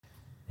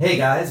Hey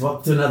guys,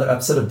 welcome to another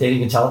episode of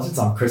Dating Intelligence.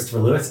 I'm Christopher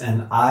Lewis,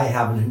 and I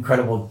have an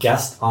incredible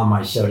guest on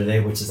my show today,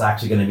 which is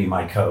actually going to be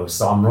my co-host.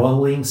 So I'm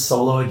rolling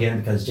solo again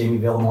because Jamie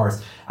Villamore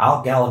is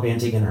out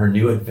gallivanting in her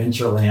new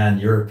Adventureland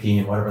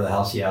European, whatever the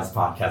hell she has,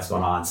 podcast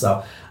going on.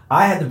 So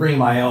I had to bring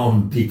my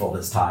own people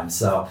this time.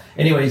 So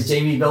anyways,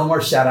 Jamie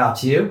Villamore, shout out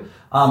to you.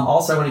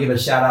 Also, I want to give a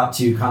shout out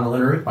to Connor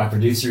Linneruth, my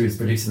producer who's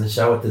producing the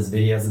show with his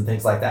videos and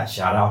things like that.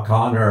 Shout out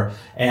Connor.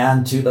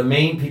 And to the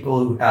main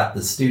people at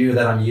the studio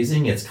that I'm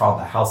using, it's called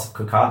the House of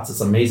Cocotte. It's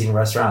this amazing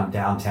restaurant in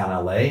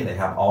downtown LA. They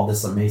have all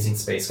this amazing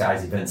space,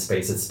 guys, event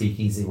spaces,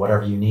 speakeasy,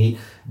 whatever you need.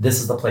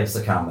 This is the place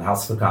to come, the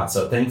House of Cocotte.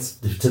 So thanks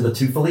to the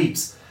two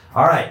Philippes.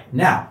 All right,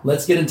 now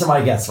let's get into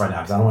my guest right now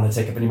because I don't want to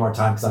take up any more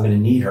time because I'm going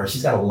to need her.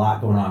 She's got a lot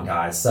going on,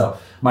 guys. So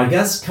my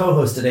guest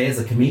co-host today is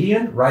a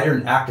comedian, writer,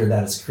 and actor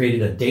that has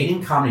created a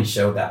dating comedy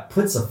show that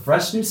puts a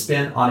fresh new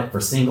spin on it for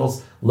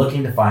singles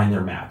looking to find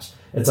their match.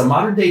 It's a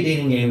modern day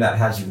dating game that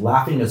has you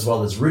laughing as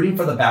well as rooting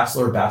for the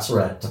bachelor or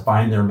bachelorette to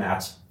find their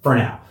match for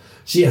now.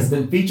 She has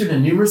been featured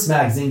in numerous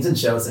magazines and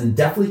shows and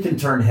definitely can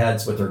turn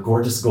heads with her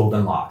gorgeous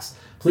golden locks.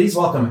 Please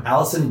welcome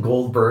Allison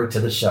Goldberg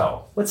to the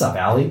show. What's up,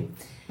 Allie?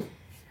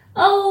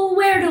 Oh,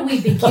 where do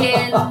we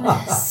begin?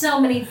 So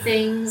many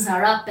things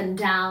are up and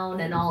down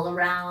and all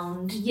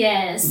around.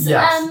 Yes. But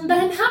I'm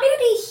happy to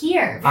be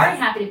here. Very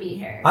happy to be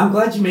here. I'm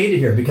glad you made it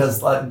here because,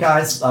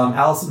 guys,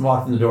 Allison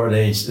walked in the door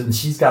today and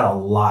she's got a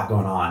lot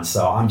going on.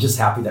 So I'm just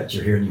happy that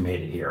you're here and you made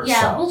it here.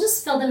 Yeah, we'll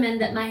just fill them in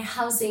that my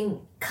housing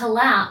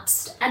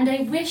collapsed, and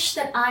I wish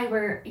that I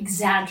were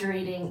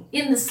exaggerating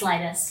in the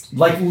slightest.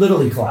 Like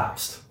literally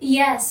collapsed.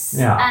 Yes.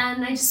 Yeah.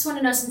 And I just want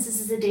to know, since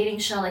this is a dating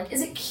show, like,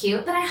 is it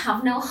cute that I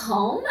have no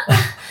home?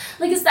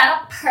 Like, is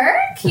that a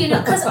perk? You know,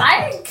 because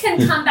I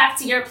can come back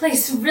to your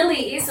place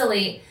really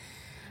easily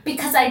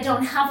because I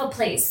don't have a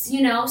place,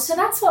 you know? So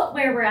that's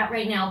where we're at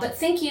right now. But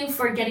thank you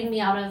for getting me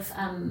out of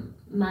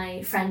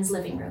my friend's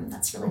living room.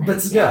 That's really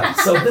nice. But yeah,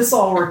 so this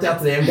all worked out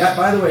today. And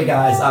by the way,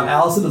 guys,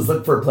 Allison is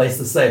looking for a place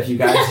to stay. If you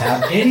guys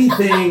have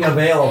anything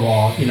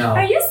available, you know.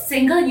 Are you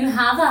single and you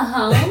have a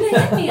home?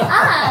 Hit me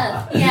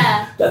up.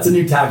 Yeah. That's a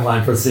new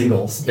tagline for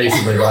singles,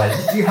 basically, right?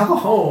 If you have a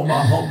home,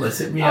 I'm homeless.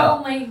 Hit me up.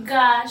 Oh my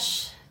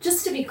gosh.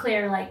 Just to be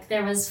clear, like,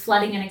 there was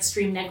flooding and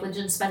extreme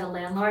negligence by the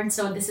landlord.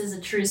 So this is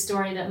a true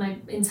story that my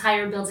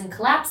entire building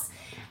collapsed.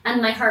 And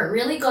my heart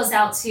really goes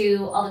out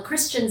to all the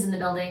Christians in the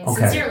building.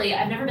 Okay. Sincerely,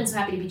 I've never been so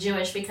happy to be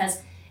Jewish because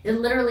it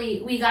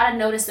literally, we got a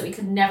notice that we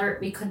could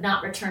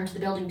not return to the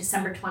building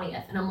December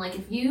 20th. And I'm like,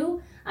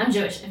 I'm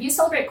Jewish. If you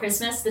celebrate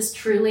Christmas, this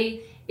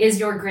truly is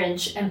your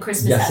Grinch and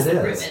Christmas has been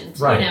ruined.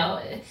 Right. You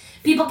know,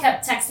 people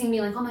kept texting me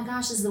like, oh my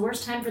gosh, this is the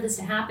worst time for this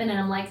to happen. And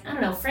I'm like, I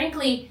don't know,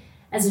 frankly,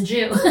 as a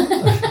Jew,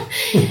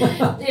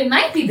 it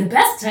might be the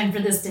best time for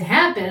this to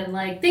happen.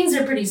 Like, things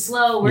are pretty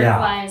slow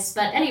work-wise.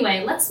 Yeah. But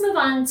anyway, let's move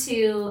on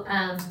to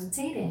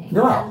dating.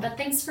 No. But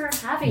thanks for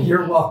having me.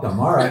 You're welcome.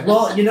 All right.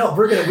 Well, you know,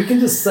 we can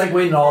just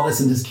segue into all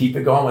this and just keep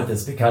it going with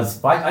this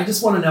because I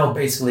just want to know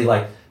basically,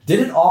 like, did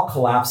it all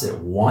collapse at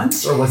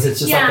once or was it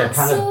just like a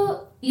kind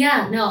of...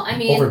 Yeah, no, I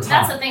mean,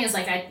 that's the thing is,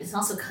 like, it's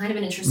also kind of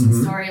an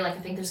interesting story. Like, I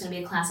think there's going to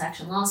be a class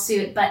action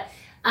lawsuit, but...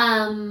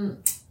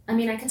 I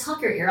mean, I could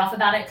talk your ear off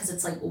about it because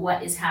it's like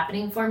what is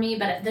happening for me.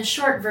 But the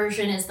short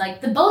version is like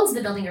the bones of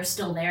the building are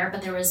still there,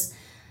 but there was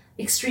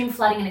extreme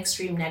flooding and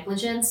extreme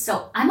negligence.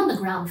 So I'm on the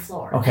ground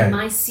floor and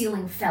my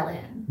ceiling fell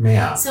in.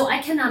 Man. So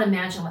I cannot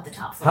imagine what the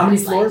top floor is. How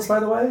many floors, by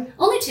the way?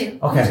 Only two.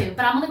 But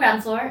I'm on the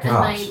ground floor and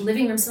my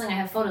living room ceiling, I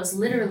have photos.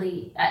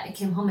 Literally, I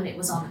came home and it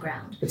was on the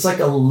ground. It's like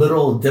a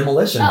literal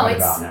demolition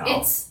about now.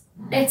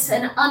 It's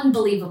an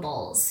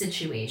unbelievable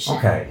situation.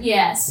 Okay.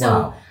 Yeah.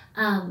 So,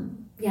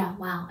 yeah,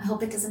 wow. I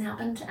hope it doesn't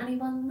happen to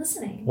anyone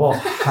listening. Well,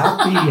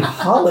 happy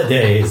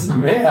holidays,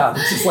 man.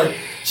 It's just like,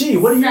 gee,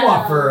 what do you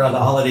want for the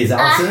holidays,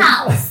 Allison? A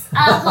house, a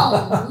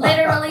home,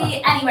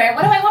 literally anywhere.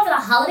 What do I want for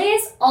the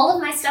holidays? All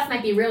of my stuff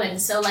might be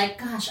ruined. So, like,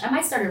 gosh, I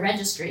might start a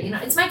registry. You know,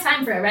 it's my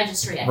time for a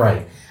registry, I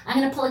think. I'm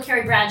going to pull a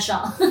Carrie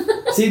Bradshaw.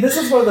 See, this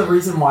is one of the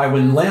reasons why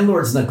when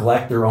landlords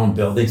neglect their own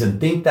buildings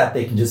and think that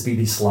they can just be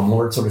these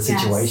slumlord sort of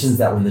situations,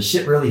 that when the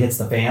shit really hits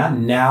the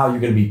fan, now you're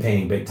going to be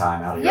paying big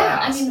time out of your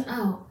ass. Yeah, I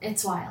mean,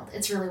 it's wild.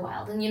 It's really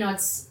wild. And, you know,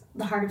 it's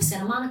the heart of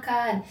Santa Monica.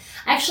 And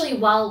actually,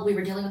 while we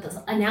were dealing with this,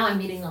 and now I'm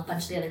meeting a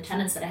bunch of the other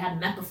tenants that I hadn't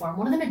met before.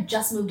 One of them had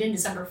just moved in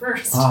December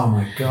 1st. Oh,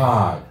 my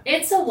God.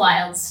 It's a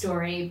wild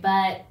story,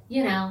 but,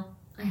 you know,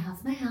 I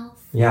have my health.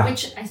 Yeah.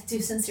 Which I do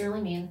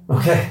sincerely mean.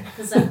 Okay.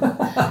 Because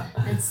that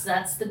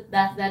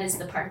is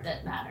the part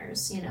that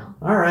matters, you know.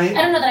 All right.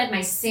 I don't know that I have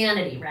my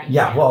sanity right now.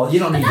 Yeah, well, you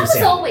don't need your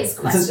sanity. That was always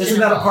questionable. Isn't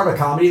that a part of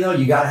comedy, though?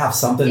 You got to have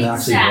something to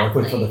actually work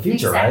with for the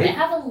future, right? I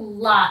have a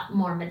lot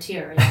more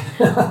material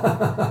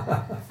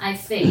now, I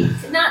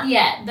think. Not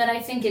yet, but I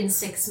think in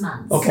 6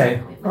 months.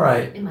 Okay, all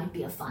right. It might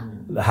be a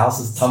fun... The house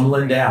is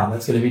tumbling down.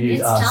 That's going to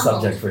be a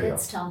subject for you.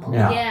 It's tumbled,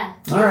 yeah.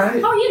 All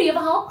right. How are you? Do you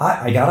have a home?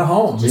 I got a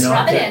home. Just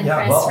rub it in,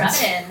 Chris. Rub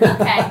it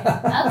in.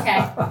 Okay.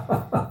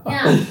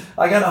 Yeah.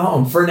 I got a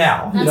home for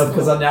now,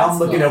 because I'm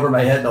looking over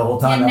my head the whole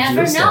time after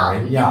your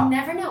story. Yeah. You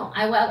never know.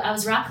 I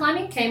was rock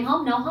climbing, came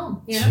home, no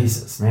home. You know?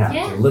 Jesus, man.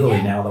 Yeah.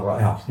 Literally now the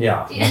rock.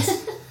 Yeah.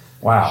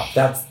 Wow,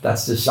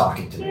 that's just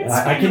shocking to me.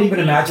 I can't even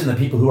imagine the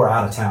people who are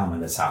out of town when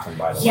this happened,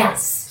 by the way.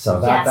 Yes.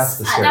 So that's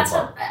the scary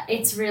part.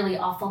 It's really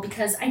awful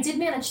because I did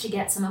manage to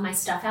get some of my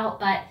stuff out,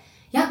 but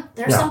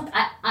there's some,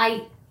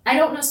 I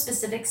don't know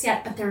specifics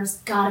yet, but there's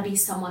got to be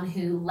someone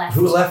who left.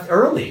 Who left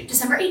early.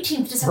 December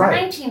 18th, December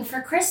 19th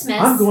for Christmas.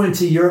 I'm going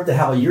to Europe to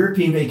have a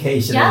European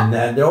vacation, and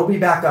then they'll be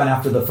back on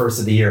after the first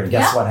of the year. And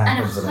guess what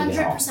happens? And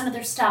 100% of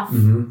their stuff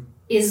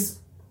is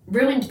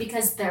ruined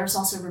because there's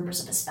also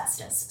rumors of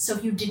asbestos. So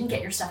if you didn't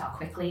get your stuff out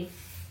quickly,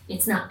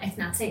 it's not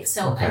safe.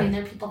 So, I mean,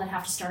 there are people that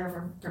have to start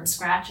over from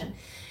scratch. And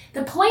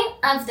the point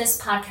of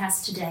this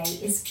podcast today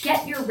is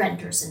get your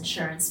renter's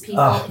insurance,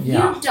 people. If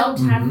you don't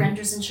have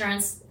renter's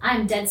insurance,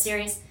 I'm dead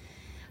serious.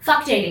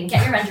 Fuck dating.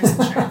 Get your renter's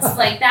insurance.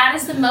 Like, that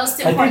is the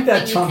most important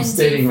thing you can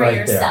do for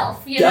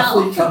yourself. You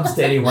Definitely trumps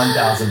dating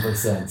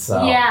 1,000%.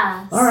 So.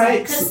 Yeah. All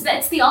right. Because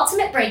it's the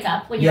ultimate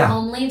breakup when your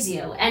home leaves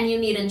you and you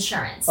need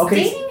insurance. Okay.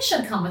 Dating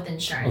should come with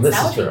insurance. Well,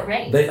 that would be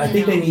great. I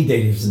think they need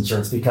dating's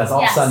insurance because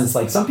all of a sudden it's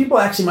like some people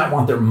actually might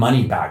want their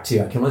money back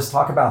too. Let's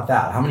talk about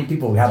that. How many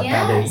people have a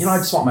bad day? I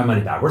just want my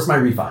money back. Where's my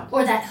refund?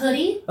 Or that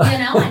hoodie. I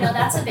know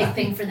that's a big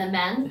thing for the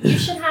men. You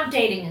should have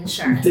dating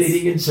insurance.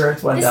 Dating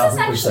insurance, 1,000%. This is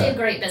actually a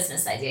great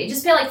business idea. You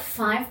just pay like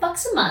 $5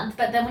 a month,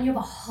 but then when you have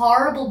a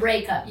horrible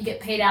breakup, you get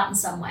paid out in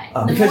some way.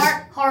 The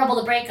more horrible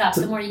the breakup,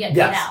 the more you get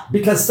paid out.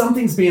 Because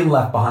something's being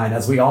left behind,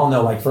 as we all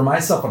know. Like for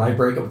myself, when I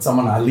break up with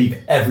someone, I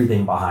leave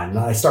everything behind, and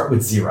I start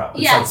with zero.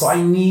 It's like, so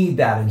I need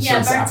that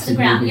insurance. Burn to the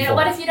ground.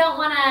 What if you don't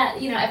want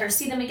to, ever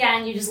see them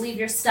again? You just leave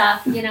your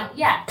stuff.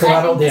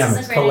 Collateral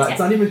damage. It's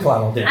not even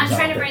collateral damage. I'm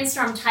trying to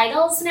brainstorm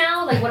titles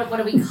now. Like what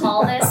do we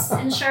call this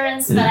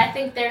insurance? But I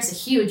think there's a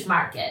huge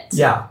market.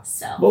 Yeah.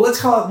 So well, let's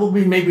call it. Well,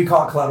 maybe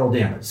call it collateral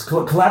damage.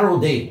 Collateral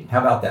dating. How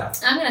about that?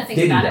 I'm going to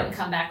think about it and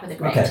come back with a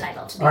great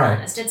title, to be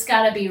honest. It's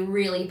got to be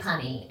really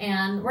punny,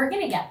 and we're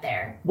going to get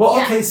there. Well,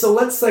 okay, so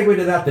let's segue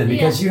to that then,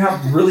 because you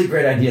have really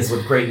great ideas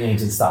with great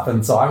names and stuff.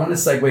 And so I want to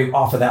segue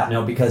off of that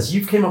note because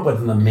you've came up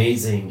with an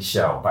amazing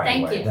show, by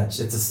the way. It's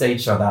a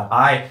stage show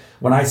that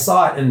when I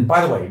saw it, and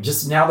by the way,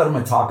 just now that I'm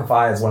at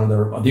Talkify as one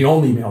of the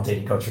only male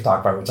dating coach for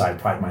Talkify, which I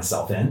pride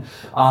myself in,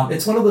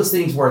 it's one of those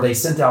things where they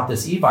sent out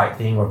this Evite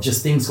thing of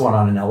just things going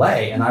on in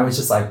LA, and I was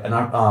just like,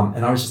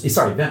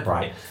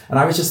 Eventbrite, and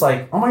I was just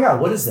like, oh my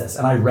God, what is this?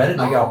 And I read it,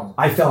 and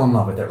I fell in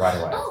love with it right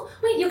away. Oh,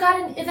 wait, you got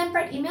an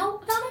Eventbrite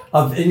email about it?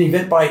 Of an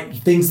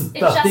Eventbrite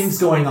things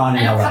going on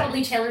in LA. And it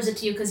probably tailors it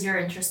to you because you're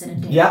interested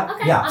in dating. Yeah,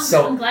 okay,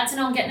 I'm glad to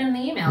know I'm getting in the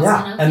emails.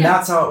 Yeah, and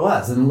that's how it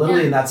was, and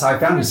literally, and that's how I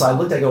found you. So I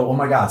looked, I go, oh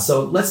my God.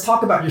 So let's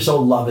talk about your show,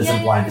 Love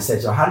Isn't Blind to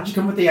Stage. So how did you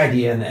come with the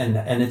idea?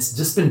 And it's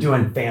just been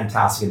doing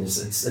fantastic, and it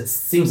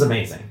seems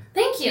amazing.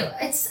 Thank you.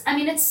 It's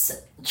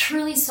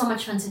truly so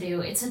much fun to do.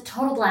 It's a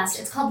total blast.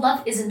 It's called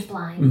Love Isn't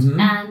Blind,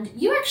 and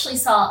you actually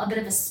saw a bit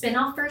of a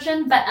spin-off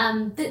version, but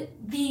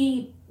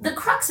the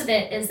crux of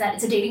it is that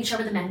it's a dating show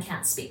where the men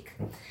can't speak.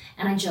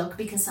 And I joke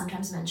because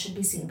sometimes men should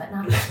be seen, but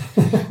not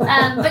heard.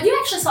 But you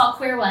actually saw a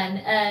queer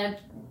one.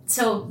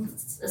 So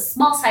a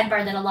small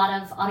sidebar that a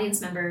lot of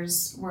audience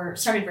members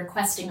started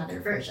requesting other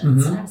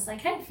versions. And I was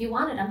like, hey, if you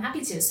want it, I'm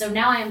happy to. So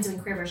now I am doing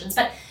queer versions.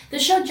 But the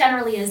show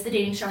generally is the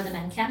dating show where the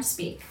men can't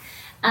speak.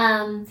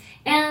 And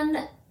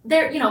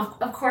there,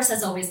 of course,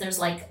 as always, there's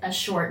like a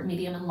short,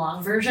 medium, and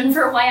long version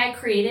for why I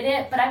created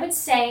it. But I would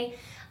say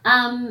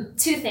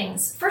two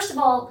things. First of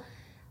all,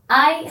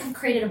 I have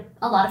created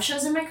a lot of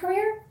shows in my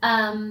career.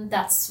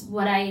 That's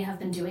what I have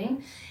been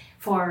doing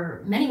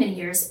for many, many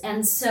years.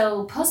 And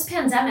so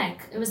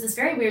post-pandemic, it was this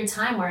very weird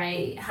time where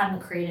I hadn't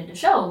created a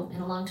show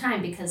in a long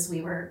time because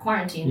we were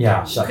quarantined.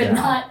 Yeah, could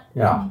not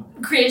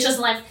create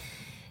shows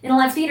in a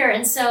live theater.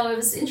 And so it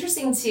was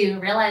interesting to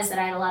realize that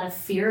I had a lot of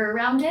fear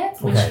around it,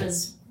 which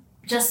was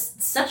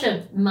just such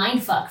a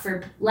mind fuck,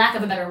 for lack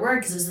of a better word,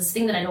 because it was this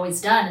thing that I'd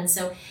always done. And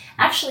so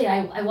actually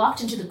I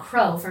walked into the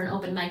Crow for an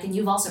open mic, and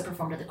you've also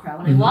performed at the Crow.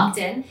 And I walked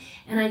in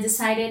and I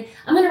decided,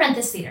 I'm going to rent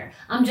this theater.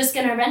 I'm just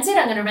going to rent it.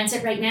 I'm going to rent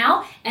it right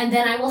now. And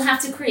then I will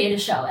have to create a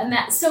show. And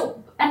that's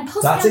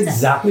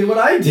exactly what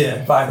I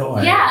did, by the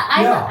way. Yeah.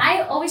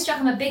 I always joke,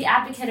 I'm a big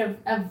advocate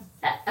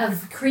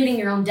of creating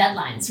your own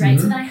deadlines, right?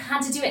 So then I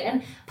had to do it.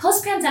 And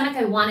post-pandemic,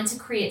 I wanted to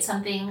create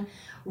something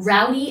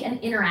rowdy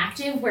and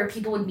interactive where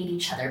people would meet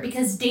each other,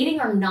 because dating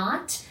or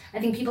not,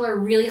 I think people are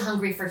really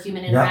hungry for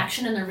human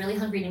interaction and they're really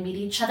hungry to meet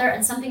each other.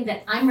 And something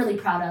that I'm really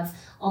proud of,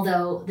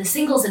 although the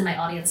singles in my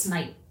audience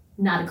might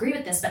not agree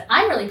with this, but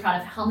I'm really proud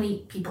of how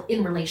many people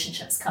in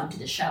relationships come to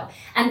the show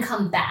and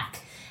come back.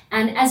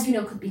 And as you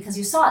know, because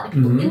you saw it, the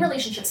people in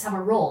relationships have a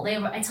role.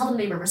 I tell them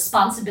they have a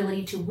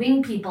responsibility to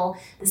wing people,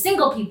 the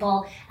single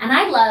people. And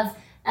I love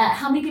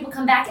how many people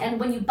come back. And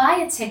when you buy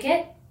a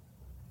ticket,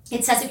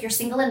 it says, if you're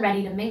single and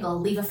ready to mingle,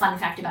 leave a fun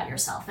fact about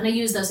yourself. And I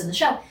use those in the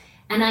show.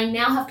 And I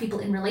now have people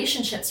in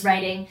relationships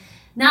writing,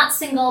 not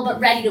single, but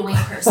ready to wing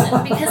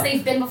person, because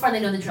they've been before, they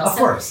know the drill. Of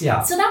course,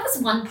 yeah. So that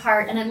was one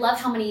part. And I love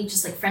how many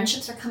just like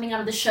friendships are coming out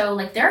of the show.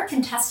 Like there are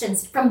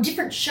contestants from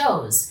different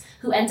shows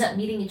who end up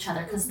meeting each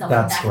other because they'll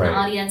That's come back great. in the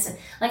audience. And,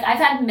 like, I've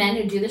had men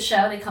who do the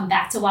show, they come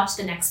back to watch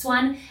the next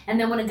one, and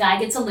then when a guy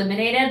gets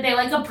eliminated, they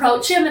like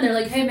approach him and they're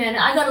like, hey man,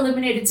 I got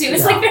eliminated too.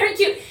 It's like very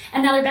cute.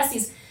 And now they're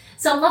besties.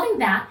 So I'm loving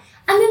that.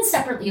 And then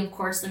separately, of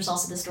course, there's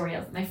also the story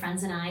of my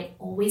friends and I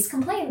always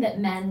complain that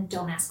men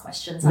don't ask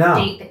questions on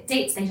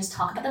dates. They just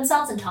talk about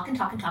themselves and talk. And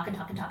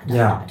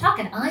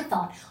I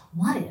thought,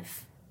 what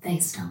if they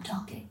stop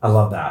talking? I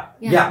love that.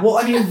 Yeah. Well,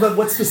 I mean, but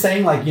what's the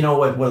saying? Like, you know,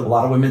 what a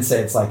lot of women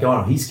say, it's like,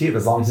 oh, no, he's cute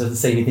as long as he doesn't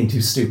say anything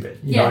too stupid.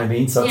 You know what I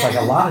mean? So it's like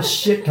a lot of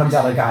shit comes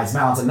out of guys'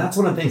 mouths. And that's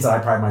one of the things that I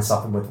pride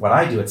myself in with what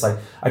I do. It's like,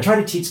 I try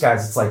to teach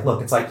guys, it's like,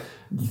 look, it's like,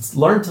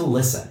 learn to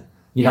listen.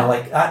 You know,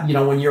 like, you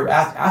know, when you're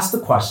asked the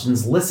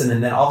questions, listen,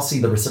 and then obviously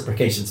the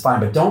reciprocation's fine,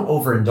 but don't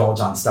overindulge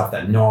on stuff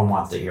that no one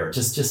wants to hear.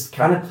 Just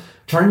kind of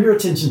turn your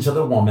attention to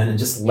the woman and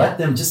just let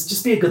them,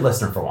 just be a good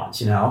listener for once,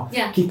 you know?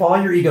 Yeah. Keep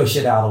all your ego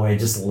shit out of the way,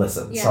 just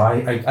listen. Yeah. So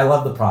I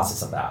love the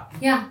process of that.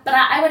 Yeah, but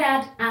I would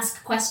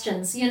ask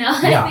questions, you know?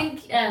 I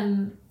think,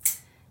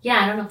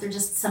 I don't know if they're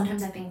just,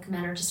 sometimes I think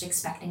men are just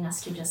expecting us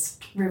to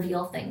just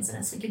reveal things, and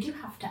it's like, you do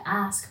have to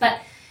ask.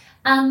 But,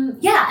 and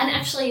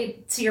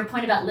actually, to your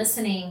point about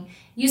listening,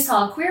 you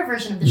saw a queer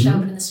version of the show,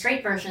 but in the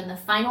straight version, the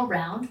final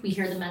round, we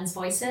hear the men's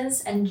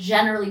voices, and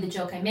generally the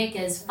joke I make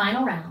is,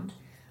 final round,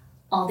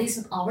 all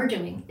we're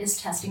doing is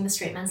testing the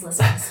straight men's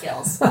listening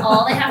skills.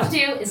 All they have to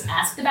do is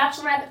ask the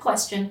bachelorette a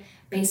question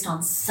based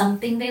on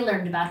something they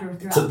learned about her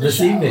throughout the this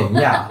show. evening,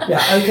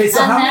 yeah. Okay,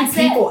 so how many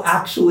people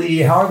actually,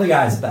 how are the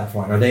guys at that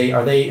point? Are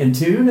they in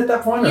tune at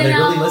that point? Are they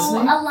really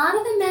listening? A lot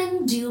of the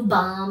men do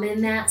bomb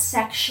in that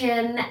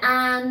section,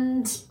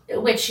 and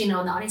which, you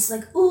know, the audience is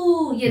like,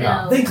 ooh, you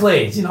know. They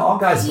glaze, you know, all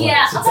guys glaze.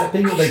 Yeah, it's that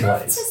thing that they glaze. I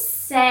have to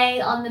say,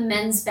 on the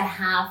men's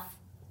behalf,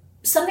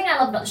 something I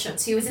love about the show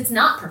too is it's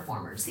not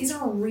performers. These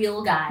are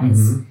real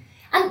guys.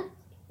 And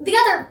the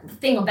other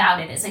thing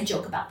about it is I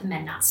joke about the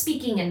men not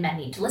speaking and men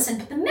need to listen,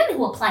 but the men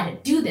who apply to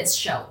do this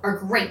show are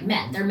great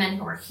men. They're men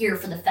who are here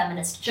for the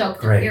feminist joke.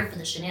 They're here for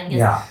the shenanigans.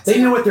 Yeah,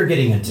 they know what they're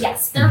getting into.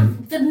 Yes, the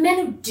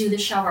men who do the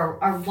show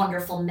are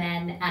wonderful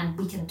men, and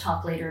we can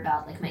talk later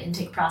about like my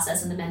intake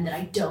process and the men that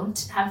I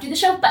don't have do the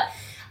show. But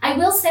I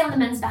will say on the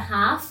men's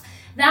behalf,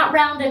 that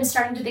round I'm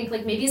starting to think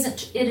like maybe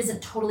it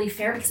isn't totally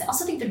fair, because I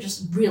also think they're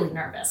just really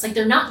nervous. Like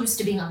they're not used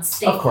to being on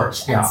stage. Of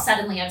course, and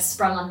suddenly I've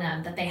sprung on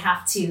them that they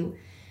have to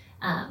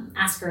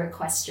ask her a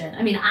question.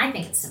 I mean, I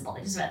think it's simple.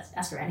 They just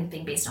ask her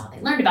anything based on what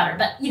they learned about her.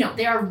 But, you know,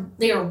 they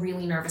are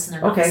really nervous, and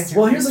they're not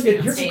well, here's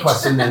a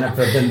question then of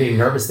them being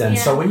nervous then.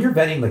 So when you're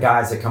vetting the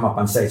guys that come up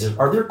on stage,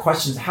 are there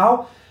questions,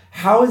 how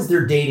is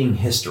their dating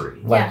history?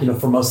 Like, you know,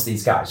 for most of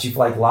these guys, you feel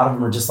like a lot of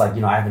them are just like,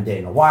 you know, I haven't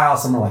dated in a while.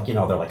 Some are like, you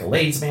know, they're like a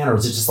ladies man, or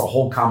is it just a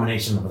whole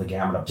combination of the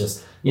gamut of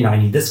just, you know, I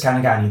need this kind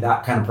of guy, I need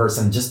that kind of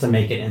person, just to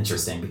make it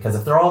interesting? Because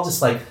if they're all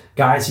just like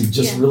guys who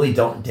just really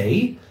don't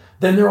date,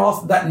 then they're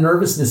also, that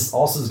nervousness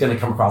also is going to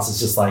come across as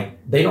just like,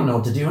 they don't know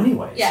what to do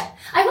anyways. Yeah.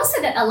 I will say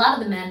that a lot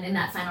of the men in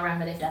that final round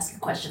where they have to ask a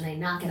question, they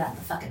knock it out of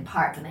the fucking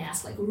park, and they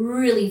ask like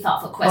really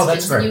thoughtful questions. Oh,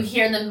 that's great. And you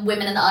hear the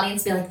women in the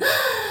audience be like,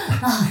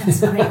 oh,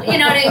 that's great. You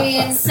know what I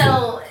mean?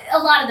 So a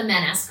lot of the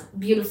men ask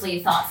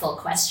beautifully thoughtful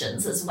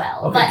questions as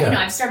well. Okay, but, good. you know,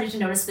 I've started to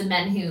notice the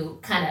men who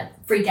kind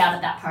of freak out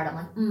at that part. I'm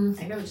like,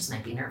 they really just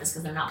might be nervous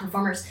because they're not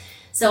performers.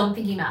 So I'm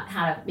thinking about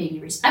how to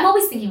maybe I'm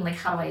always thinking like,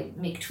 how do I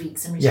make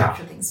tweaks and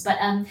restructure things? But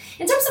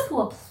in terms of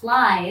who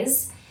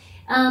applies,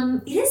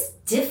 it is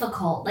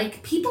difficult.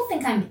 Like, people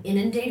think I'm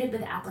inundated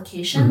with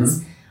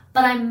applications,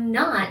 but I'm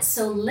not.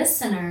 So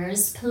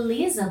listeners,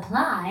 please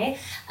apply.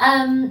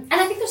 And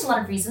I think there's a lot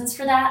of reasons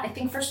for that. I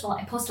think, first of all,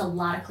 I post a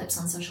lot of clips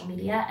on social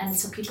media, and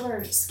so people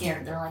are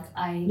scared. They're like,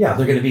 they're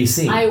going to be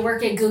seen. I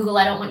work at Google.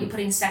 I don't want you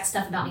putting sex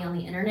stuff about me on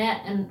the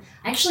internet. And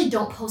I actually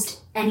don't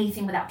post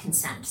anything without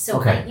consent. So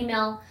my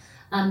email,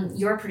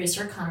 your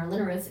producer, Connor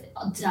Linneruth,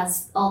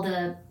 does all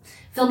the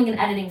filming and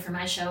editing for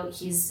my show.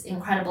 He's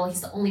incredible.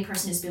 He's the only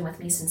person who's been with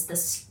me since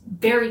this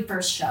very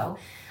first show.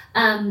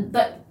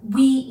 But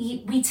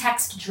we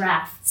text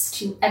drafts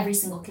to every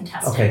single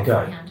contestant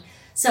beforehand. Good.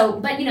 So,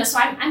 but you know, so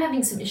I'm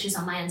having some issues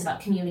on my end about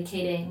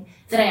communicating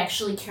that I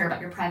actually care about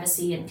your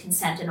privacy and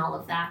consent and all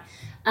of that.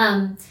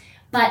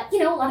 But you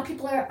know, a lot of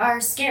people are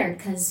scared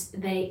because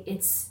it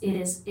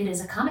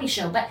is a comedy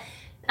show. But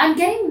I'm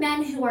getting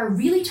men who are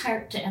really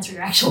tired, to answer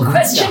your actual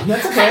question. Yeah,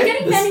 that's okay. I'm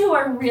getting men who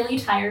are really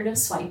tired of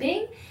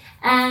swiping,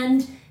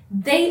 and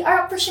they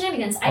are up for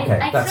shenanigans. I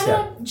kind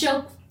of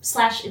joke /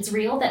 it's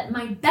real that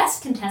my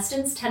best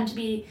contestants tend to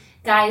be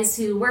guys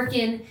who work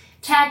in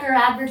tech or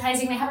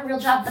advertising. They have a real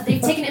job, but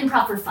they've taken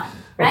improv for fun,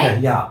 right?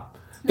 Okay, yeah.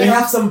 They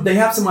have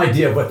some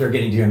idea of what they're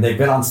getting to, and they've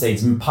been on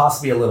stage,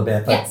 possibly a little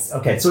bit. But, yes.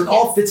 Okay, so it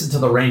all fits into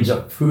the range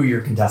of who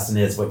your contestant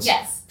is, which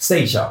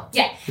stage show.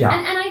 Yeah.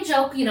 And I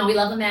joke, you know, we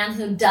love a man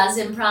who does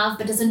improv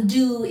but doesn't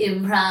do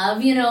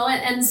improv, you know,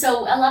 and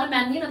so a lot of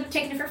men, you know, they're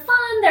taking it for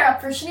fun, they're up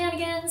for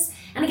shenanigans.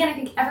 And again, I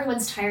think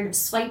everyone's tired of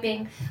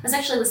swiping. I was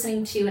actually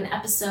listening to an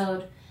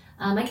episode,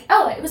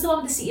 it was the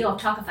one with the CEO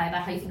of Talkify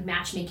about how you think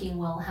matchmaking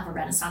will have a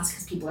renaissance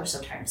because people are so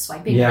tired of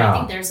swiping. Yeah. And I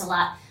think there's a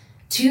lot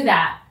to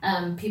that.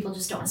 People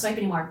just don't want to swipe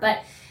anymore.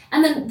 But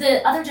And then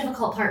the other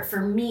difficult part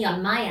for me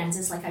on my end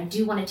is like I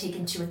do want to take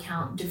into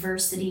account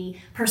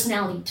diversity,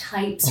 personality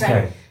types,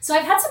 right? So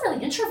I've had some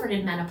really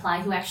introverted men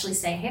apply who actually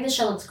say, hey, this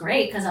show looks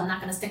great because I'm not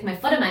going to stick my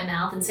foot in my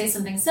mouth and say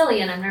something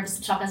silly and I'm nervous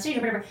to talk on stage or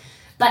whatever.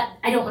 But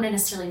I don't want to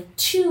necessarily have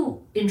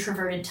two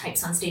introverted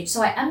types on stage.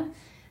 So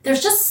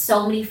there's just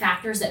so many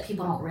factors that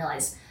people don't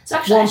realize. So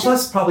actually,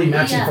 plus probably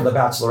matching for the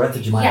Bachelorette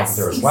that you might have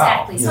there as well.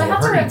 Exactly. So I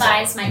have to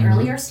revise my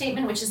earlier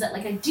statement, which is that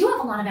like I do have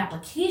a lot of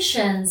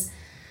applications,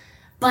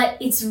 but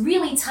it's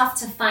really tough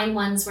to find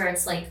ones where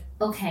it's like,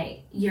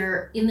 okay,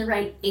 you're in the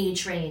right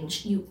age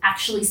range. You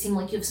actually seem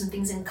like you have some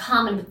things in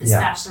common with this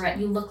Bachelorette.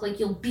 You look like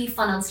you'll be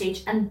fun on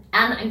stage, and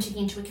I'm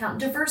taking into account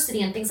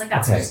diversity and things like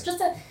that. So there's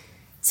just a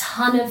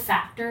ton of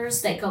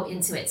factors that go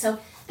into it. So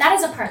that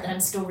is a part that I'm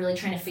still really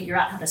trying to figure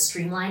out how to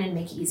streamline and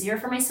make easier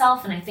for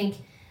myself. And I think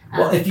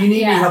if you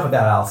need any help with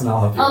that, Allison,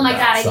 I'll help you. Oh my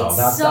God, I need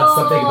that's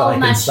something that I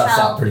can suss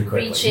out pretty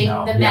quickly. Reaching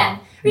the men.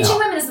 Reaching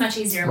women is much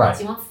easier. Right.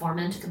 You want 4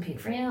 men to compete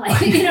for you?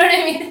 Like, you know what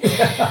I mean?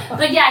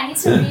 But yeah, I need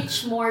to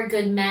reach more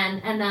good men.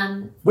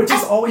 And which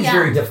is always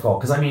very difficult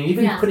because, I mean,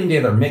 even putting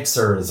together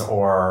mixers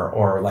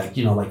or like,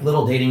 you know, like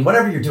little dating,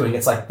 whatever you're doing,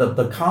 it's like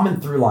the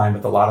common through line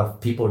with a lot of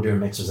people who are doing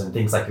mixers and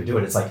things like you're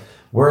doing. It's like,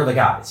 we're the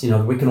guys. You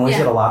know, we can always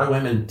get a lot of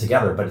women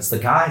together, but it's the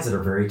guys that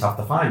are very tough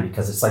to find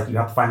because it's like you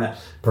have to find that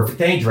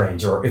perfect age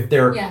range, or if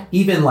they're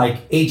even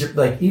like age,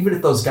 like even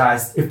if those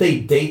guys, if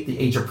they date the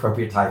age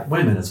appropriate type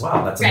women as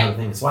well, that's another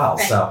thing as well.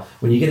 So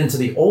when you get into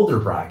the older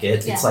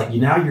bracket, it's like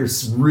you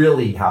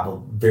really have a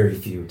very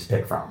few to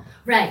pick from.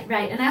 Right.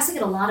 And I also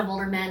get a lot of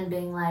older men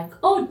being like,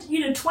 oh,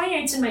 you know,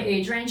 28's in my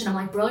age range. And I'm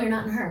like, bro, you're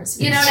not in hers.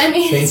 You know what I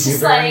mean? Thank you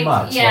very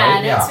much.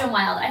 Yeah, no, it's been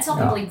wild. I tell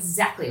people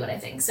exactly what I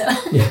think. So,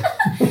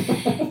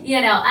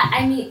 you know,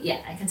 I mean,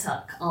 I can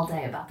talk all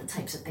day about the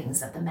types of things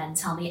that the men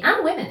tell me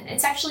and women.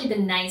 It's actually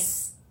been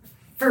nice.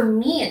 For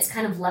me, it's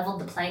kind of leveled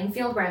the playing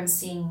field where I'm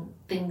seeing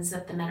things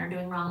that the men are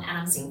doing wrong and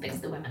I'm seeing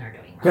things the women are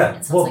doing wrong. Good.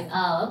 And so it's like,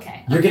 oh,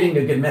 okay. You're getting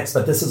a good mix,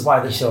 but this is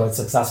why the show is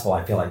successful,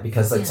 I feel like,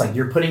 because it's like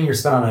you're putting your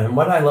spin on it. And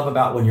what I love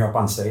about when you're up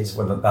on stage,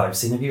 that I've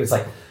seen of you, it's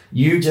like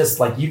you just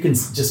like, you can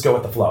just go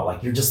with the flow.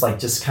 Like you're just like,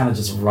 just kind of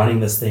just running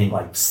this thing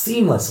like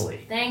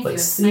seamlessly. Thank like, you.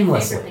 It's seamlessly. my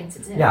favorite thing to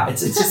do. Yeah.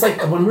 It's just like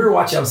when we were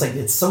watching, I was like,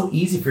 it's so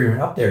easy for you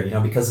up there, you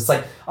know, because it's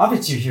like,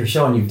 obviously you're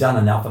showing you've done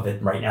enough of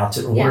it right now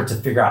in order to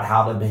figure out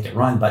how to make it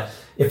run. But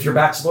if you're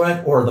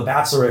Bachelorette or the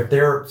Bachelor, if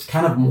they're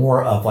kind of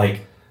more of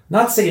like,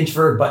 not to say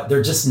introvert, but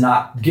they're just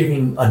not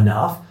giving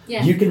enough,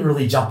 you can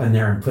really jump in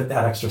there and put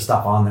that extra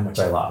stuff on them, which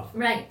I love.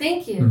 Right.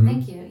 Thank you.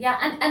 Thank you.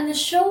 Yeah. And the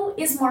show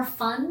is more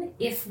fun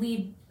if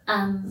we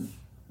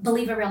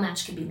believe a real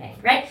match can be made,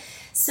 right?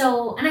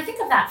 So, and I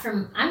think of that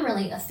I'm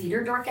really a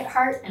theater dork at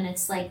heart, and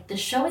it's like the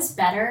show is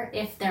better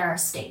if there are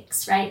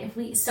stakes, right?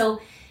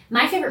 So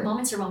my favorite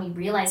moments are when we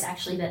realize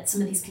actually that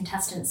some of these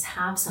contestants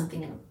have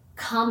something in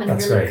common.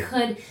 That's really great.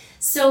 Could.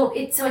 So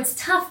it's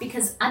tough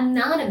because I'm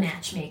not a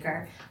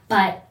matchmaker,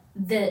 but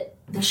the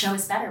show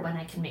is better when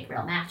I can make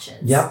real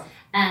matches. Yep.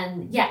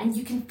 And and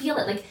you can feel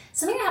it. Like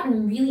something that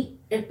happened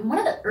one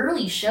of the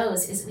early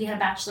shows is we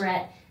had a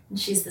Bachelorette, and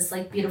she's this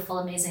like beautiful,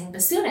 amazing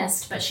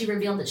bassoonist, but she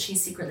revealed that she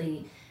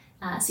secretly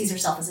sees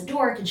herself as a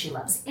dork and she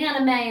loves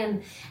anime.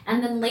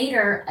 And then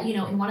later, you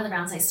know, in one of the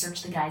rounds, I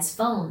searched the guys'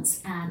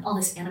 phones and all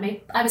this anime.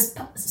 I was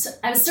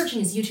searching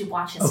his YouTube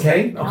watch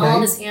history, and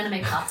all this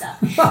anime popped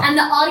up. And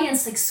the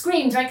audience like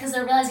screamed, right? Because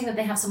they're realizing that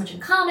they have so much in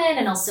common,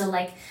 and also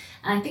like,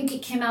 I think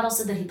it came out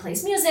also that he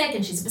plays music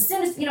and she's a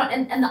bassoonist, you know,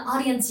 and the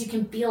audience, you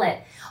can feel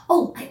it.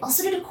 Oh, I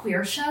also did a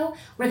queer show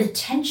where the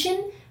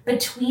tension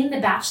between the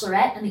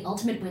Bachelorette and the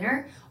ultimate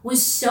winner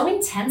was so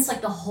intense,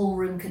 like the whole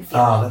room could feel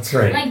it. Oh, that's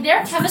great. Like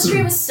their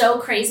chemistry was so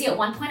crazy. At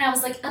one point I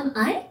was like, am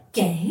I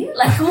gay?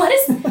 Like what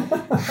is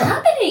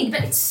happening?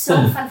 But it's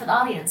so fun for the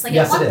audience. Like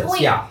at one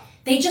point,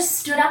 they just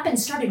stood up and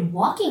started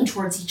walking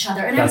towards each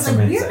other. And I was like,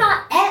 amazing. We're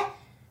not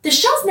the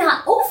show's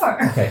not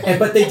over. Okay,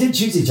 but they did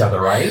choose each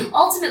other, right?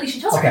 Ultimately, she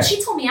chose her. And she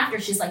told me after,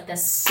 she's like,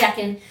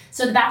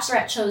 so the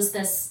Bachelorette chose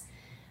this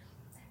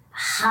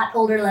hot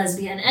older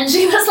lesbian. And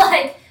she was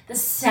like, the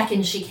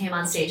second she came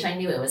on stage, I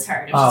knew it was her.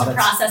 And it was just a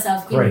process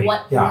of in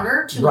what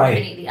order to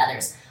eliminate the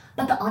others.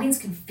 But the audience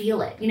can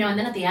feel it, you know, and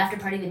then at the after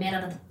party, they made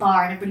out at the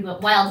bar and everybody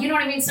went wild. You know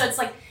what I mean? So it's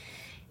like,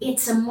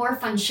 it's a more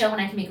fun show when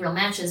I can make real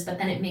matches, but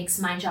then it makes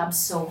my job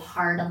so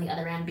hard on the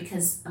other end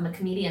because I'm a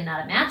comedian,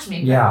 not a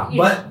matchmaker. Yeah,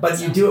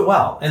 but you do it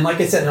well. And like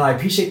I said, and I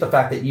appreciate the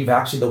fact that you've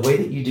actually, the way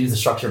that you do the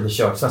structure of the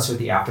show, especially with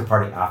the after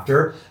party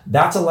after,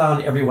 that's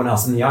allowing everyone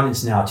else in the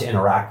audience now to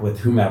interact with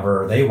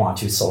whomever they want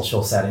to,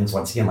 social settings.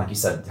 Once again, like you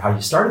said, how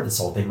you started this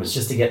whole thing was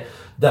just to get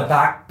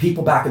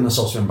people back in the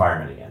social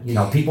environment again. You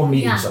know, people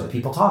meeting each other,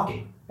 people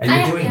talking. And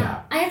you're doing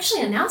that. I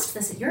actually announced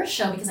this at your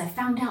show because I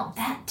found out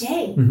that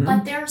day.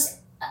 But there's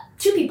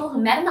 2 people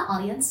who met in the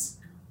audience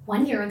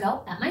 1 year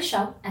ago at my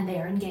show, and they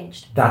are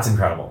engaged. That's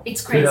incredible.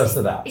 It's crazy. Kudos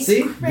to that. It's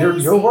See,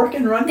 crazy. You're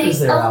working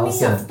wonders there,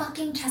 Allison. They owe me a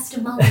fucking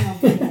testimonial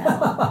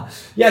video.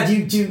 Yeah,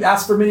 do you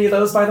ask for many of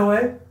those, by the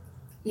way?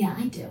 Yeah,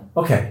 I do.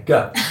 Okay,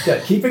 good.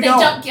 Keep it They going.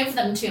 don't give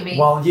them to me.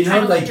 Well, you know,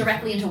 trying to look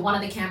directly into one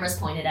of the cameras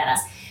pointed at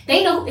us.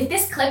 They know if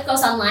this clip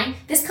goes online,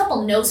 this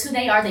couple knows who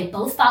they are. They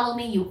both follow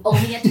me. You owe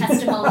me a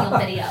testimonial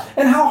video.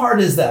 And how hard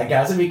is that,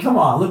 guys? I mean, come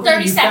on. Look,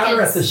 30 you seconds. found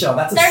her at the show.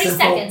 That's a 30 simple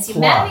seconds. You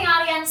plug. met in the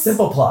audience.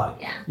 Simple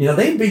plug. Yeah. You know,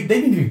 they need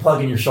to be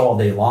plugging your show all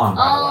day long,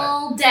 by the way.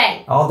 All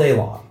day. All day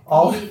long.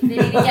 They need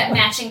to get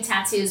matching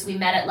tattoos. We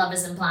met at Love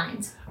Isn't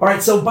Blind. All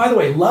right. So, by the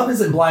way, Love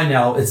Isn't Blind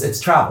now. It's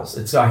travels.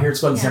 It's here.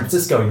 It's going to San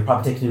Francisco. You're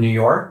probably taking to New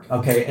York.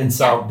 Okay. And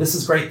so this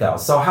is great, though.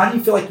 So, how do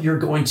you feel like you're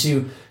going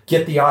to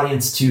get the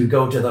audience to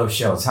go to those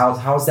shows?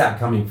 How's that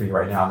coming for you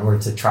right now in order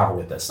to travel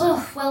with this?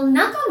 Oh, well,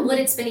 knock on wood,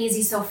 it's been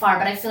easy so far,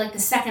 but I feel like the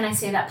second I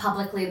say that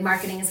publicly,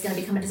 marketing is going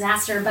to become a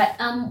disaster. But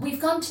we've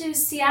gone to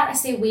Seattle. I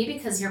say we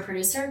because your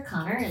producer,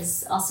 Connor,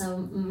 is also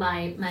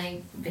my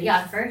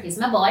videographer. He's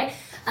my boy.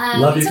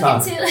 Love you,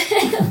 Connor.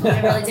 I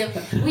really do.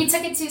 We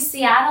took it to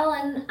Seattle,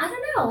 and I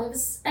don't know. It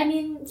was, I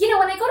mean,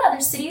 when I go to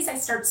other cities, I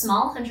start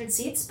small, 100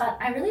 seats, but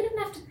I really didn't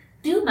have to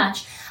do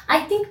much.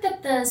 I think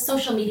that the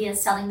social media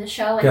is selling the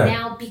show, and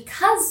now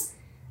because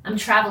I'm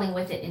traveling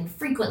with it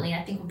infrequently,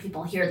 I think when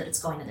people hear that it's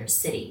going to their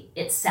city,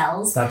 it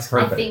sells. That's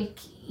perfect. I think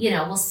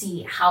we'll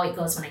see how it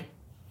goes when I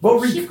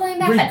keep going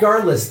back.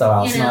 Regardless, though,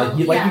 Allison,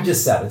 you you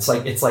just said,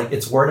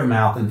 it's word of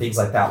mouth and things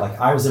like that. Like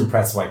I was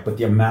impressed with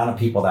the amount of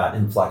people that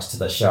influxed to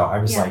the show. I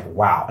was like,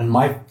 wow, and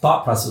my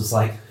thought process was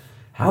like,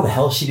 how the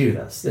hell does she do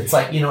this? It's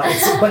like,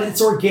 but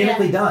it's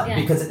organically done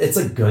because it's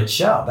a good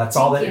show. That's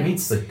all that it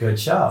means. It's a good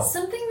show.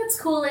 Something that's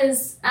cool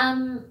is,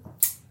 the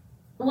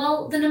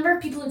number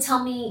of people who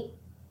tell me,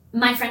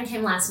 my friend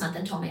came last month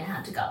and told me I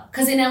had to go.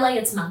 Because in LA,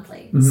 it's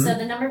monthly. Mm-hmm. So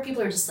the number of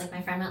people are just like,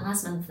 my friend went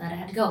last month that I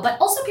had to go. But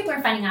also people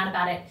are finding out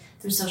about it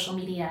through social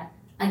media.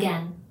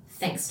 Again,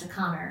 thanks to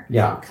Connor, who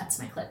cuts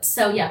my clips.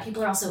 So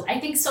people are also, I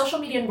think social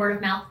media and word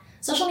of mouth.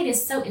 Social media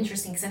is so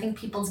interesting because I think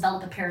people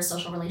develop a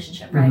parasocial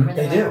relationship, right? Mm-hmm. Where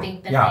they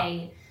think that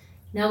they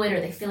know it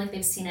or they feel like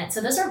they've seen it. So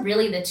those are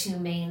really the two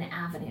main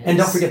avenues. And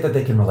don't forget that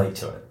they can relate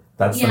to it.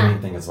 That's the main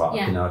thing as well.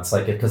 Yeah. It's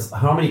like, because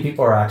how many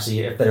people are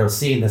actually, if they're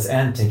seeing this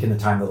and taking the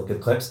time to look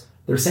at clips,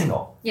 they're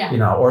single,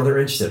 or they're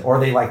interested,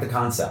 or they like the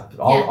concept,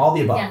 all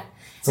the above. Yeah.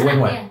 It's a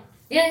win-win.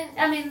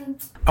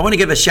 I want to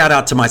give a shout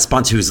out to my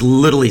sponsor who's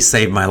literally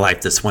saved my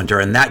life this winter,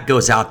 and that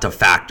goes out to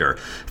Factor.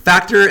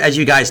 Factor, as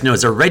you guys know,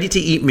 is a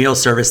ready-to-eat meal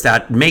service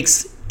that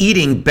makes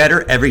eating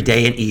better every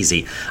day and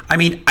easy. I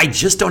mean, I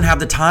just don't have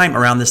the time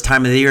around this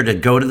time of the year to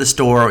go to the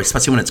store,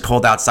 especially when it's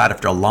cold outside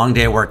after a long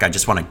day of work. I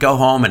just want to go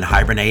home and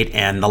hibernate,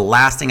 and the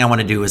last thing I want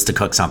to do is to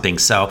cook something.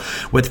 So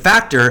with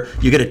Factor,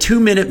 you get a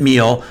 2-minute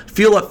meal,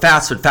 fuel up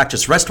fast with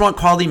Factor's restaurant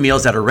quality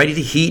meals that are ready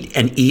to heat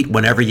and eat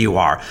whenever you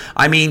are.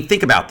 I mean,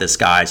 think about this,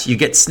 guys. You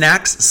get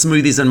snacks,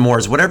 smoothies, and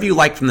more, whatever you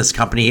like from this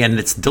company, and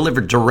it's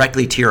delivered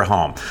directly to your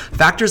home.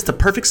 Factor is the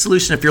perfect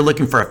solution if you're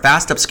looking for a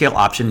fast upscale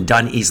option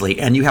done easily,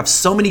 and you have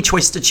so many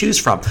choices to choose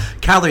from: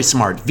 Calorie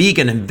Smart,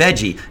 vegan and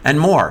veggie, and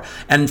more.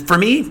 And for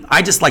me,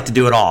 I just like to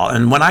do it all.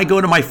 And when I go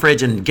to my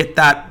fridge and get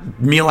that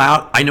meal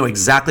out, I know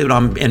exactly what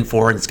I'm in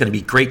for, and it's going to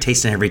be great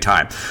tasting every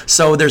time.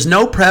 So there's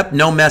no prep,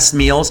 no mess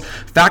meals.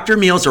 Factor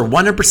meals are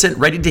 100%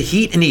 ready to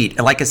heat and eat,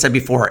 and like I said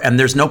before, and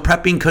there's no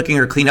prepping, cooking,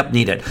 or cleanup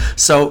needed.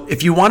 So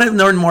if you want to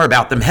learn more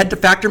about them, head to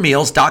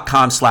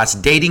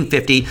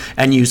factormeals.com/dating50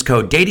 and use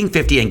code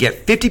dating50 and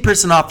get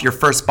 50% off your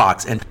first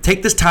box. And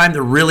take this time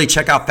to really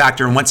check out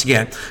Factor. And once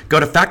again, go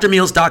to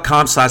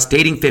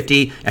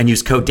factormeals.com/dating50 and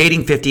use code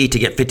dating50 to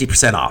get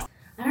 50% off.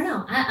 I don't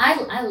know.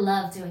 I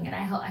love doing it.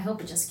 I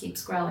hope it just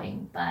keeps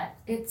growing, but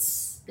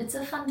it's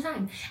a fun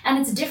time, and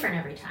it's different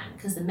every time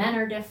because the men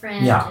are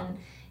different. And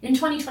in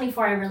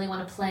 2024, I really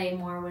want to play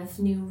more with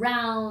new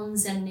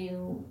rounds and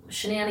new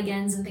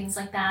shenanigans and things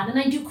like that. And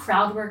I do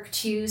crowd work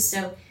too.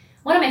 So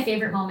one of my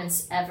favorite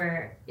moments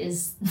ever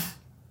is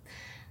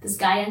this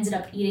guy ended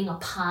up eating a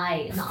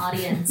pie in the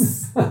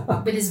audience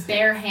with his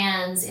bare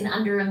hands in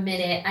under a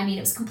minute. I mean,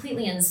 it was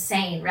completely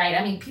insane, right?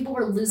 I mean, people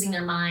were losing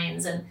their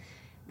minds, and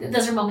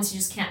those are moments you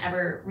just can't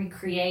ever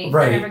recreate.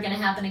 Right. They're never going to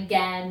happen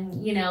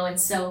again, and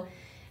so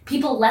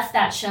people left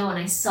that show, and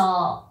I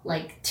saw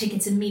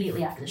tickets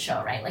immediately after the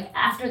show, right?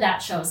 After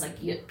that show, it's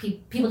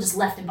people just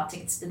left and bought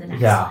tickets to the next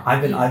one. Yeah,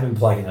 I've been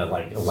plugging it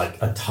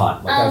like a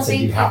ton. I said,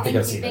 you have to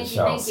go see the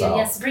show. Thank you.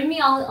 Yes, bring me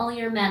all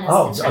your men.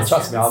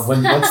 Trust me.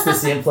 Once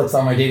this influx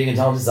on my dating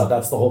intelligence stuff,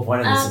 that's the whole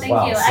point of this as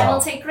well. Thank you. So. I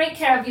will take great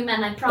care of you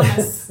men, I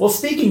promise. Well,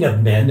 speaking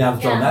of men, now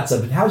throwing that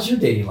subject, how's your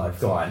dating life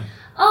going?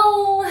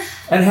 Oh.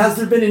 And has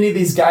there been any of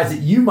these guys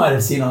that you might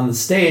have seen on the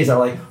stage that are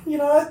like, you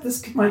know what,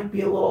 this might be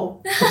a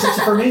little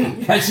potential for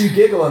me, as you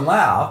giggle and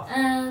laugh?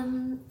 I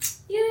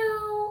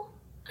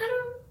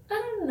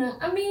don't know.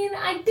 I mean,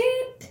 I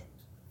did.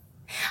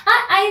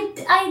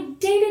 I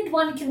dated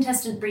one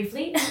contestant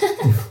briefly.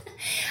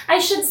 I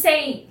should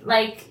say,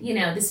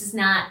 this is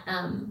not.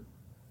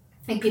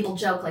 People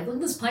joke look at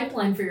this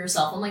pipeline for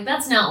yourself. I'm like,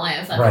 that's not why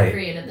I fucking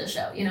created the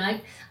show.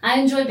 I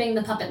enjoy being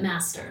the puppet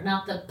master,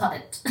 not the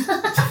puppet.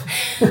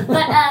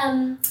 But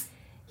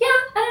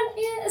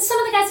some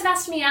of the guys have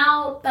asked me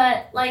out,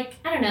 but I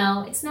don't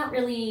know, it's not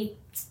really.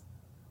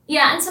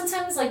 Yeah, and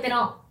sometimes they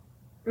don't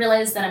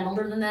realize that I'm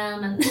older than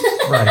them, and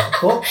right.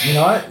 Well, you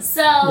know what?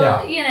 So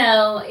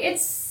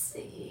it's.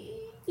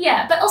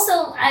 Yeah, but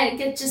also, I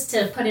get just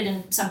to put it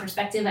in some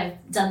perspective, I've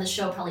done the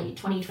show probably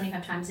 20,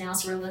 25 times now,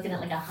 so we're looking at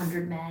like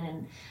 100 men,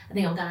 and I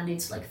think I've gone on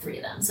dates with like 3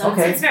 of them. So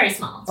it's very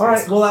small. All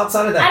right, well,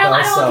 outside of that, I don't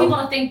want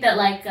people to think that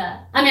like,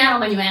 I don't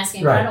mind you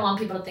asking, but I don't want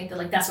people to think that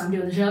like, that's why I'm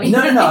doing the show. No,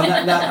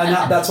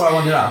 that's why I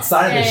wanted to know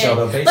outside of the show,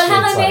 though, basically. But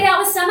have I made out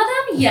with some of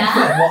them? Yes.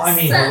 Well, I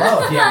mean,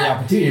 hello, if you have the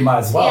opportunity, you might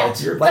as well.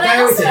 It's your, like I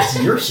always say,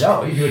 it's your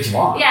show. You do what you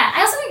want. Yeah,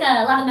 I also think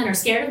a lot of men are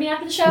scared of me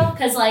after the show,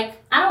 because like,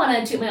 I don't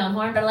want to toot my own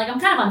horn, but like I'm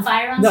kind of on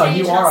fire on stage. No,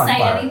 you are on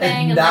fire.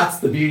 Anything, and that's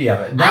the beauty of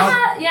it.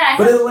 Now,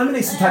 but it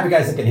eliminates the type of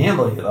guys that can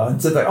handle you, though. And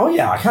so like, oh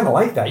yeah, I kind of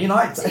like that. You know,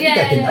 I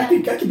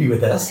think I can be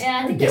with this. Yeah,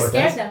 I think they're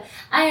scared though.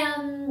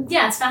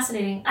 Yeah, it's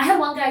fascinating. I had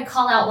one guy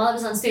call out while I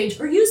was on stage,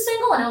 "Are you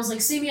single?" And I was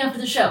like, "See me after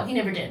the show." He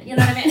never did. You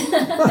know what I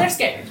mean? They're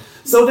scared.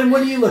 So then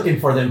what are you looking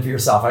for then for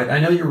yourself? I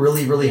know you're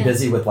really, really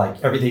busy with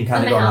like everything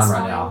kind of going on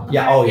right now.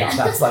 Yeah. Oh yeah.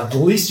 That's like the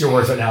least your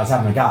worries right now is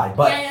having a guy.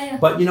 But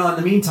but you know, in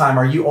the meantime,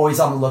 are you always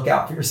on the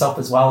lookout for yourself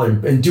as well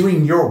and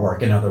doing your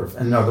work in other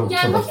I'm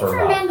looking for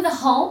a man with a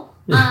home.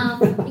 In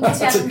case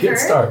you haven't heard,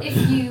 start.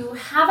 If you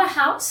have a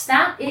house,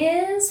 that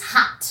is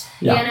hot.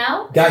 Yeah. You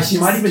know, guys, you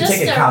might even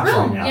take a couch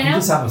right now. You know?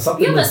 Just have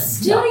something. You have a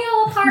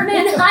studio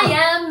apartment. I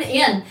am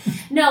in.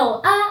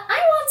 No,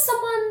 I want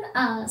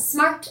someone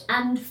smart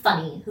and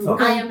funny who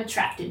I am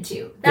attracted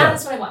to. That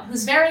is what I want.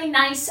 Who's very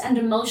nice and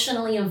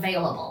emotionally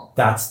available.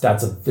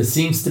 It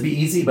seems to be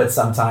easy, but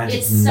sometimes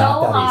it's so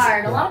not that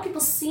hard. easy. A lot of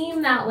people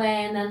seem that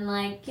way, and then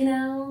like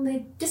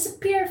they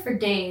disappear for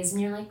days,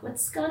 and you're like,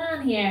 what's going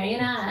on here? You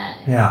know?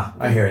 Yeah,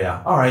 I hear you.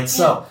 All right,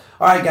 so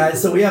all right,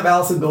 guys. So we have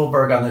Allison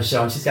Goldberg on the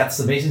show, and she's got this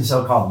amazing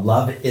show called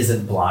Love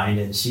Isn't Blind,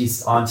 and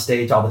she's on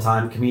stage all the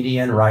time,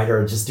 comedian,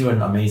 writer, just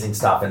doing amazing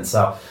stuff. And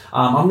so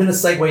I'm going to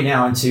segue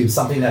now into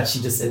something that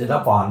she just ended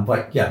up on.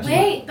 But yeah,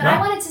 I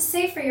wanted to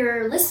say for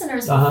your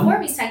listeners before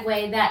we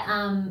segue that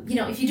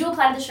if you do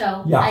apply to the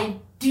show, I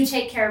do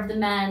take care of the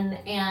men,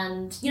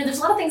 and there's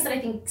a lot of things that I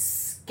think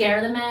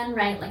scare the men,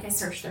 right? Like I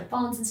search their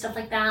phones and stuff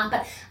like that,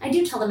 but I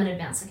do tell them in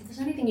advance, like if there's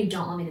anything you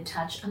don't want me to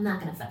touch, I'm not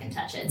going to fucking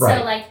touch it. Right.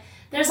 So like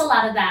there's a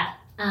lot of that.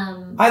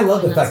 I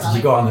love the fact that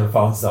you go on their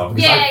phones though,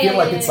 because I feel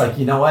like it's like,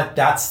 you know what,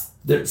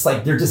 it's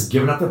like they're just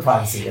giving up their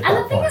privacy at and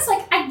that the thing point. Is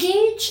like I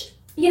gauge,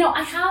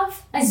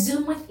 I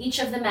Zoom with each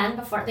of the men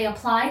before they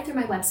apply through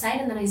my website,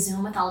 and then I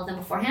Zoom with all of them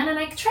beforehand, and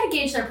I try to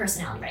gauge their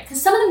personality, right?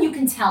 Because some of them you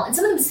can tell, and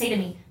some of them say to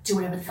me, do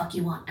whatever the fuck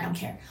you want, I don't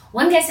care.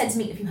 One guy said to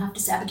me, if you have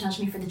to sabotage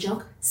me for the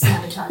joke,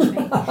 sabotage me.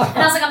 And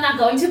I was like, I'm not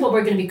going to, but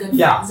we're going to be good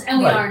friends. And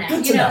we are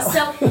now,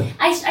 So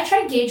I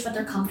try to gauge what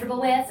they're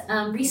comfortable with.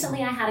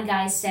 Recently I had a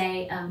guy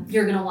say,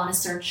 you're going to want to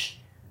search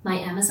my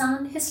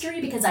Amazon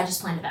history because I just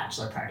planned a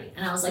bachelor party.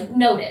 And I was like,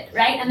 noted,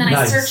 right? And then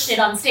I searched it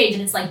on stage,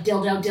 and it's like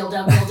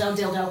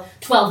dildo,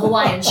 12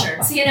 Hawaiian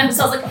shirts, So I was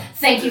like,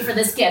 thank you for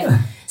this gift.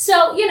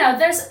 So,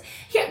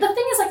 the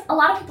thing is, like, a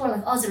lot of people are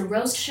like, oh, is it a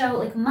roast show?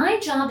 Like, my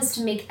job is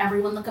to make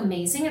everyone look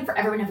amazing and for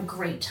everyone to have a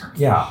great time.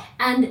 Yeah.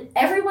 And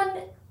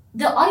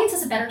the audience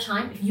has a better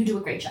time if you do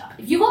a great job.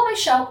 If you go on my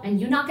show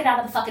and you knock it out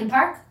of the fucking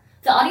park,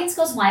 the audience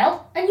goes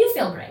wild and you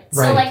feel great.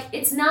 Right. So, like,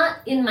 it's not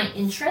in my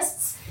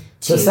interests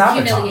to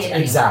sabotage.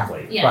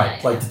 Exactly.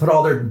 Like to put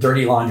all their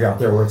dirty laundry out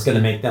there where it's going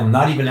to make them,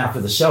 not even after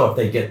the show, if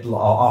they get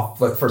off,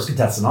 like first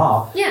contestant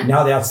off,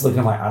 now they have to look at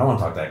them like, I don't want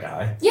to talk to that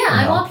guy. Yeah,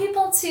 I want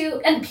people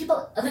to, and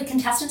the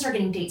contestants are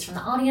getting dates from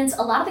the audience.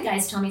 A lot of the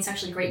guys tell me it's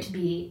actually great to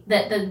be,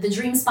 the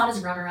dream spot is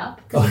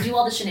runner-up, because you do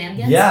all the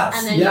shenanigans. Yes,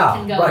 and then you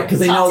can go because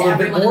they know a little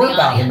bit more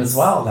about him as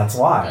well. That's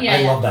why.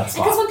 I love that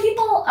spot. Because when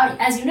people are,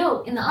 as you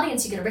know, in the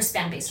audience, you get a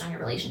wristband based on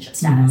your relationship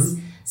status.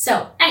 Mm-hmm.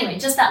 So anyway,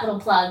 just that little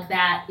plug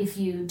that if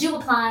you do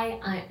apply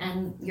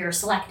and you're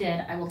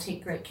selected, I will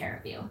take great care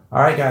of you.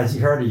 All right, guys,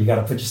 you heard it. You got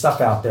to put your stuff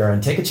out there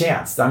and take a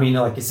chance. I mean,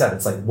 like you said,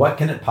 it's like, what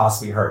can it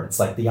possibly hurt? It's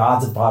like the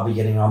odds of Bobby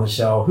getting on the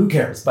show. Who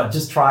cares? But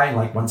just try and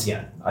like, once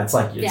again, it's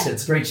like,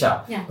 it's a great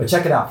show. Yeah. But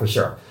check it out for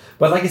sure.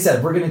 But like I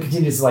said, we're going to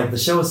continue to the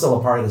show is still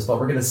a part of this, but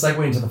we're going to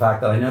segue into the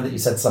fact that I know that you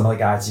said some of the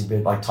guys you've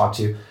been like talked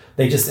to,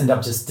 they just end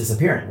up just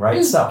disappearing,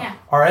 right?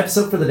 Our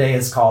episode for the day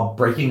is called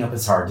Breaking Up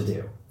is Hard to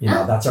Do.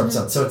 That's our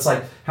episode. So it's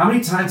like, how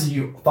many times have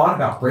you thought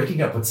about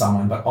breaking up with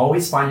someone, but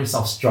always find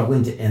yourself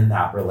struggling to end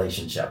that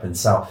relationship? And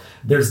so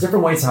there's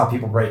different ways how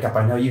people break up.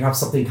 I know you have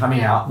something coming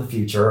out in the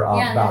future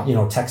about,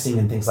 texting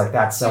and things like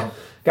that. So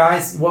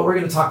guys, what we're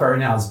going to talk about right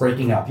now is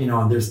breaking up,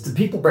 and there's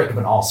people break up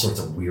in all sorts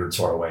of weird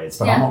sort of ways,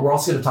 but we're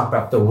also going to talk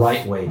about the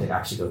right way to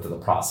actually go through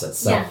the process.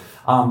 So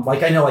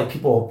like I know like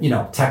people,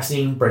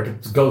 texting,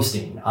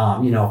 ghosting,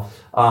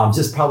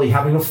 just probably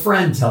having a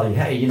friend tell you,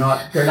 hey,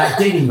 they're not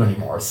dating you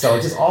anymore.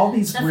 So just all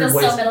these weird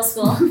ways. That feels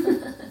so middle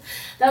school.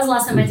 That was the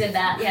last time I did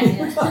that.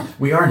 Yeah.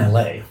 We are in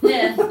LA.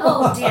 Yeah.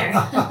 Oh dear.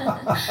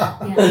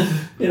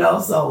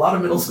 So a lot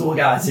of middle school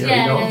guys here,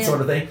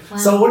 sort of thing. Wow.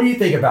 So what do you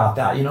think about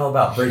that?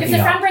 About breaking up? If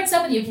the friend breaks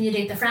up with you, can you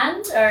date the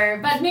friend?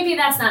 But maybe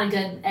that's not a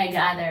good egg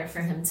either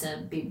for him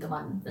to be the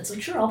one that's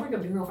like, sure, I'll break up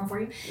with your girlfriend for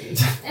you.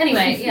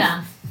 Anyway,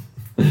 yeah.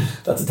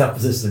 That's a tough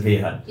position to be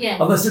in. Yeah.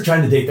 Unless they're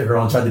trying to date the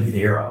girl and trying to be the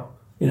hero.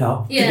 Think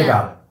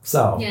about it.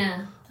 So.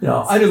 Yeah.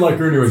 I didn't like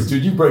her anyways,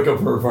 dude. You break up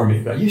with her for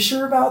me. Are you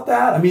sure about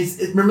that? I mean,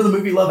 remember the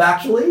movie Love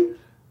Actually?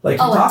 Like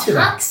you Oh, a talked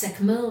about. toxic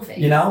movie.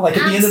 You know, like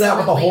at the end of that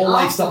with the whole Absolutely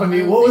life stuff. I awful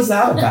mean, what movie. was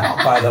that about,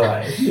 by the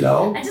way? You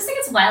know? I just think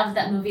it's wild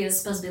that movie is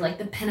supposed to be like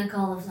the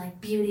pinnacle of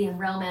like beauty and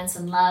romance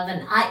and love.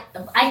 And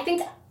I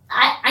think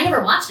I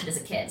never watched it as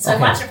a kid. So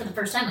Okay. I watched it for the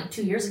first time like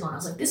 2 years ago and I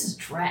was like, this is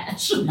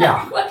trash.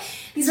 Yeah. What?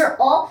 These are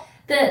all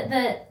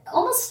the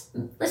almost,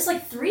 it's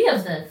like 3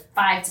 of the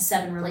 5 to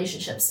 7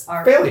 relationships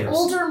are Failures.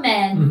 older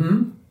men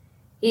Mm-hmm.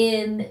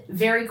 in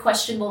very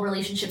questionable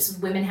relationships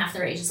with women half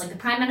their age. It's like the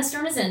prime minister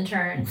and his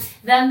intern.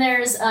 Then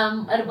there's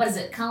what is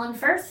it, Colin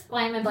Firth?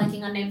 Why am I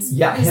blanking on names?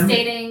 Yeah, who's him.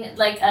 dating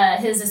like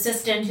his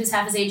assistant who's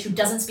half his age who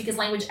doesn't speak his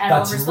language at all.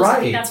 That's We're supposed to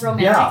right. think that's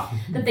romantic.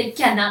 Yeah. That they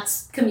cannot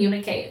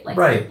communicate. Like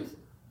Right.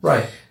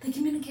 Right. they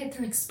communicate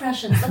through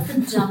expressions. That's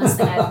the dumbest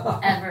thing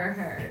I've ever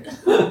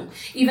heard.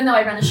 Even though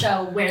I run a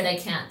show where they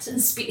can't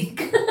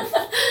speak.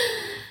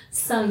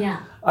 So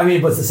yeah. I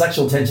mean, was the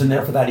sexual tension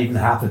there for that even to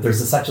happen? If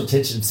there's a sexual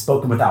tension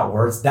spoken without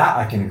words, that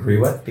I can agree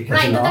with because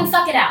Right, you know, but then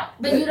fuck it out.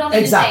 But you don't need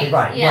exactly to date.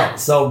 right, Yeah. right.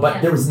 So, but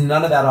Yeah. there was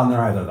none of that on there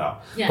either, though.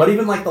 Yeah. But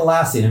even like the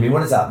last scene, I mean,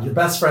 what is that? Your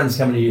best friend's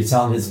coming to you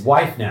telling his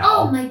wife now.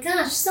 Oh my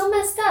gosh, so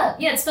messed up.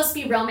 Yeah, it's supposed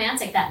to be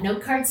romantic, that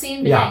note card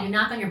scene, but Yeah. you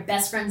knock on your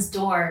best friend's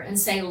door and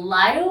say,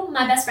 lie to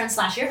my best friend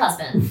 / your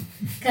husband,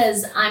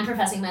 because I'm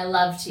professing my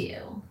love to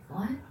you.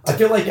 What? I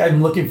feel like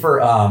I'm looking for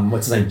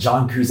what's his name,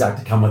 John Cusack,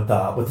 to come with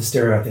the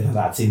stereo at the end of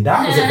that scene.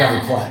 That was a better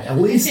play. At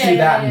least do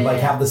that and like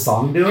have the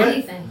song do it.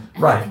 Anything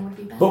Right. would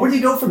be better. But where do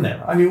you go from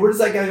there? I mean, where does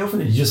that guy go from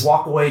there? You just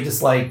walk away,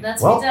 just like,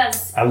 That's well, what he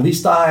does. at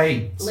least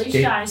I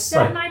I said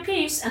right. my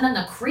piece. And then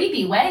the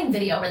creepy wedding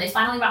video where they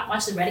finally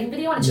watch the wedding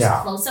video and it's Yeah.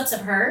 just close-ups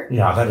of her.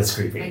 Yeah, that is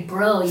creepy. Like,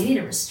 bro, you need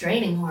a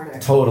restraining order.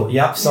 Totally.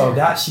 Yep. So Yeah.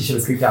 that she should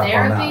have creeped out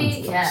on that.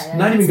 Therapy? Yeah.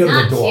 Not even It's go to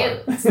not the door.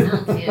 Cute. It's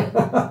not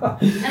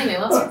cute. Anyway,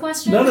 what's your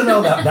question?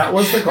 No. That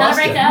was the question. How to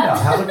break up? Yeah,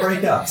 how to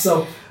break up.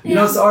 So, you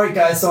know, so all right,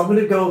 guys. So I'm going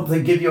to go to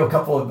give you a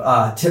couple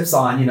of tips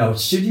on, you know,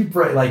 should you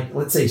break, like,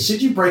 let's say,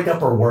 should you break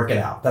up or work it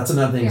out? That's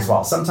another thing as Yeah.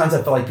 well. Sometimes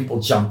I feel like people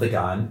jump the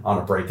gun on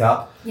a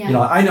breakup. Yeah. You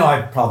know, I know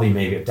I've probably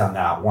maybe have done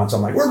that once.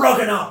 I'm like, we're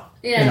broken up.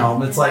 Yeah. You know,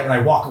 and it's like, and I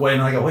walk away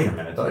and I go, wait a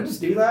minute, did I just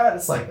do that?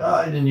 It's like,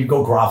 and then you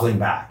go groveling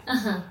back.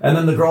 Uh-huh. And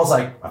then the girl's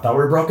like, I thought we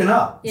were broken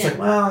up. It's Yeah. like,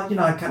 well, you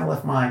know, I kind of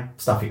left my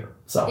stuff here.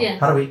 So Yeah.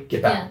 how do we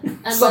get back? Yeah.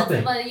 And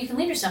Something. Well, you can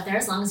leave your stuff there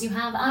as long as you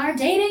have our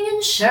dating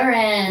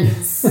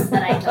insurance.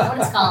 That I don't know what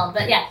it's called,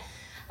 but yeah.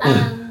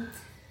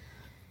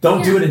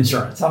 Don't do Yeah. it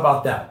insurance. How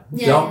about that?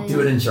 Yeah, Don't yeah,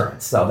 do it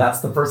insurance. So that's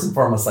the first and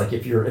foremost. Like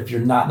if you're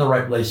not in the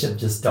right relationship,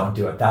 just don't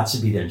do it. That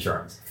should be the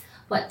insurance.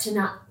 What to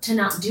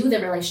not do the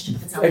relationship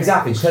if it's not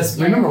Exactly. Because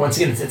Yeah. remember, once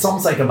again, it's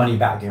almost like a money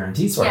back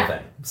guarantee sort of Yeah.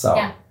 thing. So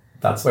Yeah.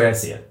 that's the way I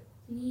see it.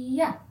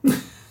 Yeah.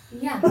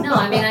 Yeah. No,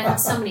 I mean I have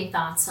so many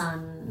thoughts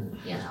on,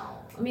 you know,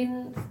 I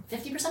mean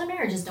 50% of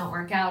marriages don't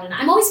work out, and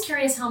I'm always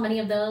curious how many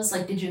of those,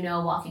 like, did you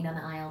know walking down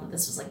the aisle that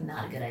this was like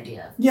not a good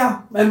idea? Yeah,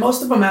 and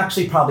most of them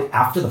actually probably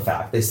after the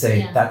fact. They say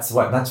Yeah. that's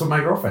what my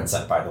girlfriend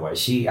said. By the way,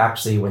 she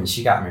actually when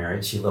she got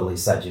married, she literally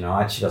said, you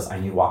know, she goes, I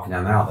knew walking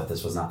down the aisle that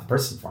this was not the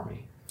person for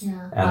me. Yeah.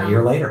 And a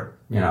year later,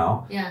 you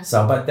know. Yeah.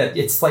 So, but that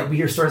it's like we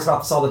hear stories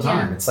about this all the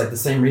time. Yeah. It's like the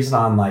same reason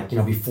on like, you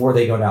know, before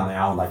they go down the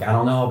aisle, like I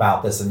don't know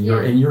about this, and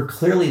Yeah. you're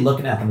clearly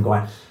looking at them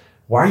going,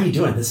 why are you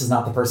doing it? This is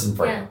not the person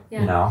for Yeah, you. yeah.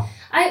 You know.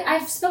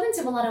 I've spoken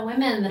to a lot of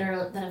women that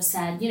have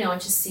said, you know, it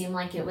just seemed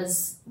like it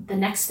was the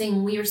next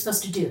thing we were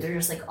supposed to do. They're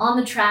just like on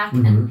the track,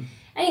 Mm-hmm.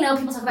 and you know,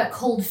 people talk about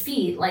cold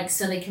feet, like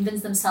so they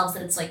convince themselves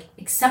that it's like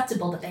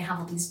acceptable that they have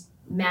all these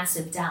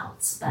massive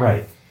doubts. But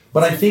Right.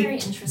 But I it's very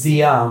think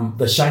interesting.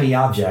 the shiny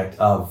object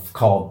of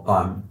called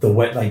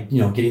like, you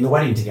know, getting the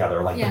wedding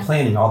together, like Yeah. the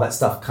planning, all that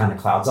stuff kind of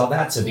clouds all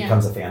that, so it Yeah.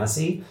 becomes a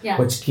fantasy, Yeah.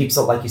 which keeps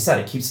it, like you said,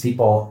 it keeps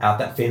people at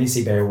that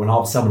fantasy barrier. When all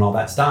of a sudden when all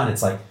that's done,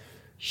 it's like,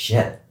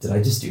 shit, did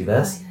I just do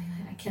this?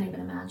 I can't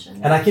even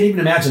imagine. And I can't even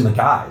imagine the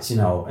guys, you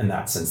know, in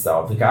that sense,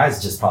 though. The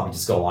guys just probably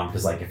just go along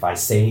because, like, if I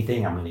say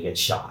anything, I'm going to get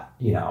shot,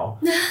 you know.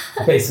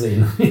 Basically,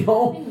 you I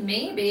know. mean,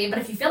 maybe, but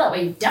if you feel that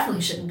way, you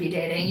definitely shouldn't be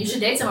dating. You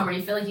should date someone where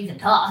you feel like you can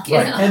talk. You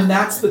Right. know? And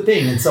that's the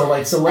thing. And so,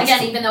 like, so let's.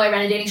 Again, even though I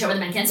run a dating show where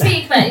the men can't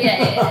speak, but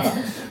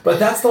yeah. But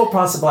that's the whole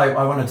process I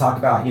want to talk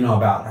about, you know,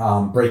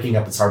 about breaking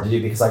up. It's hard to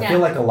do because I Yeah. feel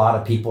like a lot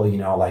of people, you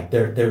know, like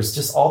there's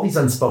just all these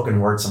unspoken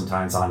words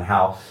sometimes on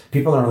how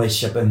people in a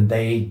relationship and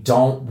they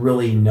don't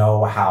really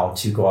know how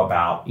to go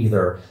about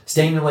either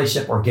staying in a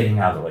relationship or getting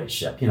out of the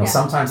relationship. You know, Yeah.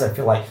 sometimes I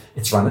feel like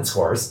it's run its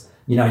course.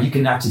 You know, you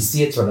can actually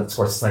see it's run its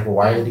course. It's like, well,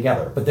 why are Yeah. they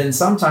together? But then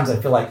sometimes I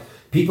feel like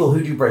people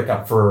who do break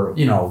up for,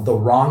 you know, the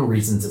wrong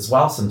reasons as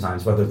well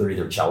sometimes, whether they're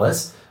either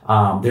jealous,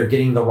 they're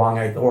getting the wrong,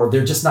 or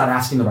they're just not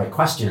asking the right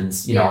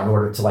questions, you know, Yeah. in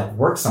order to like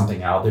work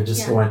something out. They're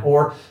just Yeah. going,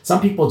 or some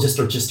people just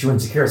are just too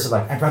insecure. So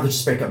like, I'd rather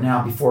just break up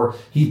now before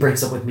he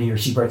breaks up with me or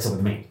she breaks up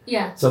with me.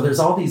 Yeah. So there's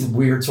all these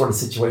weird sort of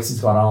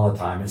situations going on all the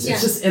time. It's Yeah.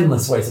 just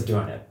endless ways of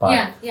doing it. But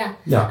Yeah.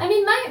 yeah. I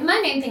mean,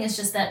 my main thing is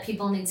just that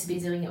people need to be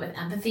doing it with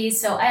empathy.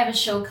 So I have a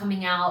show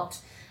coming out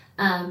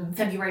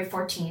February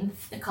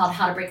 14th called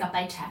How to Break Up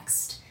by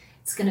Text.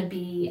 It's going to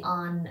be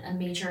on a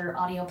major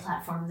audio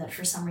platform that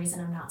for some reason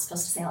I'm not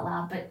supposed to say out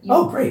loud, but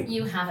Oh, great.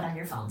 you have it on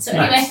your phone. So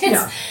Nice. anyway,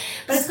 Yeah.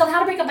 but it's called How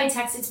to Break Up by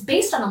Text. It's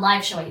based on a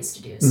live show I used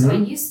to do. So I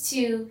Mhm. used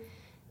to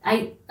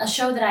a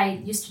show that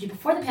I used to do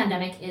before the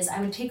pandemic is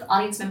I would take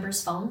audience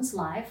members' phones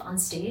live on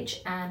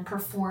stage and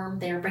perform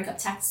their breakup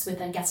texts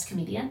with a guest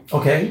comedian.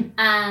 Okay.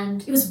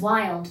 And it was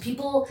wild.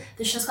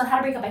 The show's called How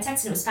to Break Up by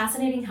Text, and it was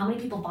fascinating how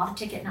many people bought a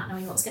ticket not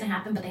knowing what was going to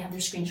happen, but they have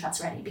their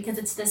screenshots ready because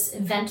it's this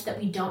event that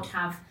we don't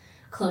have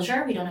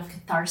closure, we don't have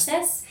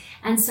catharsis,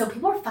 and so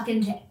people were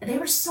they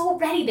were so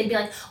ready. They'd be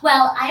like,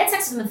 well, I had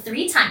sex with him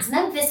 3 times, and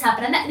then this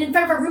happened, and that, and in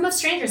front of a room of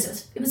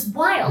strangers. It was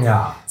wild.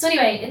 Yeah. So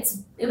anyway,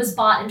 it was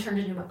bought and turned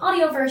into an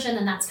audio version,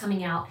 and that's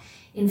coming out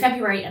in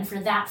February. And for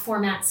that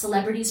format,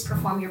 celebrities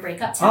perform your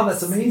breakup text. Oh,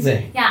 that's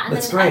amazing. Yeah, and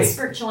that's then an great.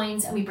 expert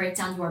joins, and we break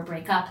down your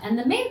breakup. And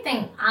the main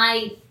thing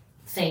I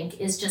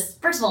think is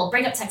just, first of all,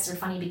 breakup texts are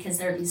funny because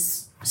they're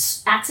these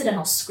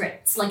accidental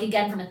scripts. Like,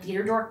 again, from a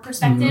theater dork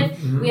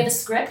perspective, we have a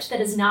script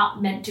that is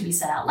not meant to be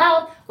said out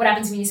loud. What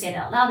happens when you say it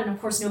out loud? And of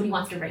course, nobody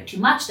wants to write too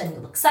much, then you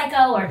look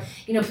psycho, or,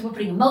 people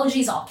putting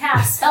emojis, all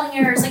caps, spelling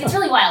errors. Like, it's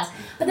really wild.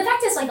 But the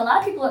fact is, like, a lot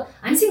of people,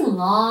 I'm seeing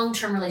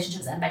long-term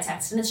relationships end by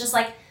text, and it's just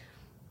like,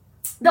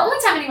 the only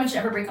time anyone should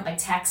ever break up by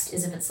text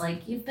is if it's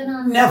like you've been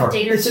on a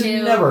date or two. They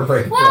should never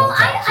break up Well, by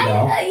text,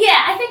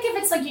 I think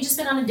if it's like you just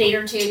been on a date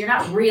or two, you're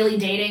not really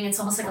dating. It's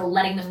almost like a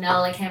letting them know,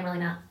 like, hey, I'm really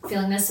not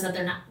feeling this, so that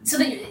they're not. So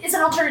that it's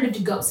an alternative to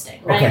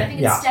ghosting, right? Okay, I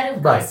think instead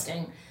of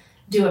ghosting,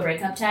 do a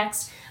breakup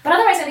text. But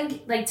otherwise, I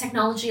think like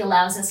technology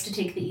allows us to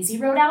take the easy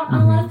road out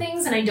on a lot of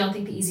things, and I don't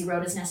think the easy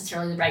road is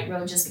necessarily the right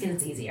road just because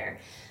it's easier.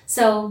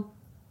 So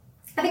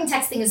I think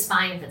texting is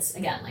fine if it's,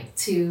 again, like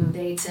 2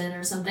 dates in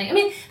or something. I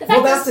mean, the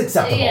fact that's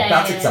acceptable.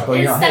 That's acceptable.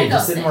 Hey,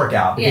 this didn't work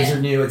out because you're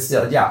new. It's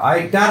still, I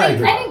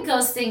agree. I think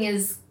ghosting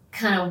is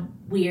kind of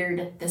weird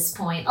at this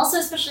point. Also,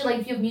 especially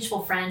like if you have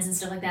mutual friends and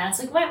stuff like that, it's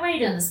like, why are you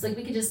doing this? Like,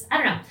 we could just, I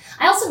don't know.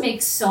 I also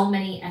make so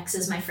many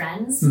exes my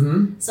friends,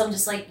 so I'm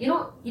just like, you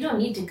don't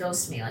need to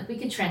ghost me. Like, we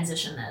could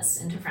transition this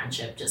into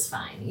friendship just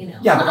fine,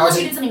 Yeah, but unless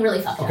you did something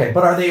really fucked up. Okay,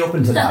 but are they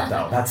open to that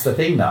though? That's the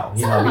thing though.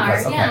 Some of them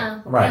because,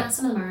 are, right. Yeah,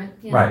 some of them are.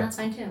 Yeah, right. That's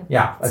fine too.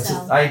 Yeah,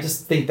 I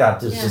just think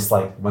that is just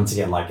like, once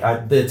again, like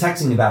the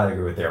texting that I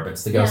agree with there, but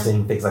it's the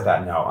ghosting, things like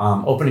that.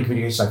 No, open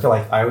communication. I feel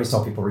like I always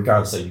tell people,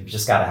 regardless, so you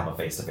just got to have a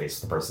face to face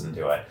with the person to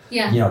do it.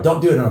 Yeah. Don't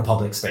do it in a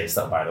public space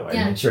though. By the way,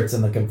 make sure it's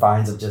in the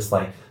confines of just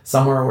like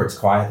somewhere where it's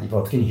quiet, you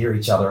both can hear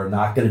each other, and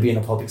not going to be in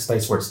a public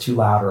space where it's too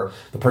loud or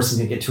the person's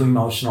going to get too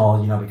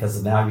emotional.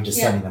 Because now you're just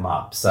setting them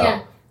up.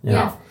 So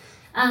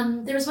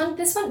this went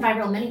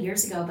viral many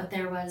years ago, but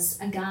there was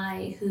a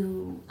guy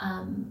who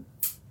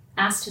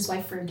asked his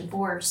wife for a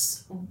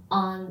divorce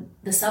on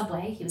the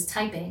subway. He was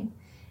typing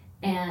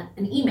and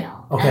an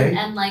email. Okay.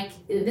 And like,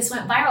 this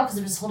went viral because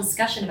there was this whole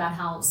discussion about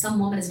how some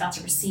woman is about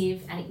to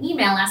receive an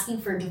email asking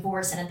for a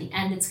divorce, and at the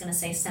end it's going to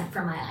say, sent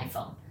from my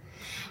iPhone.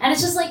 And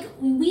it's just like,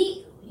 when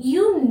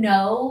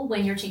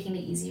you're taking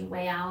the easy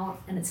way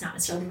out and it's not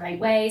necessarily the right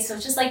way. So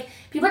it's just like,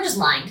 people are just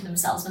lying to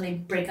themselves when they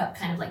break up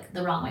kind of like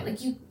the wrong way.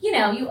 Like,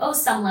 you owe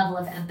some level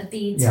of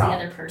empathy to the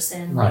other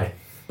person. Right. Like,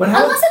 but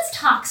unless it's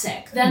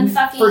toxic, then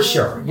fucking for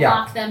sure,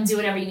 block them, do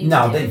whatever you need to do.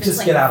 No, they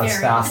just get out as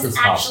fast as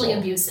possible. Actually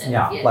abusive.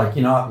 Yeah, like,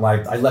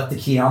 like I left the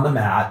key on the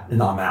mat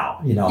and I'm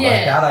out.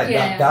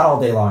 That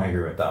all day long I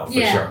agree with though, for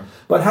sure.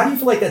 But how do you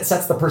feel like that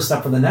sets the person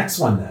up for the next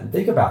one then?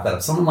 Think about that.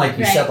 If someone like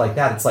you said like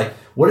that, it's like,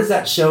 what does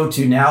that show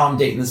to now I'm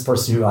dating this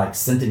person who like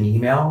sent an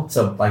email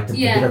to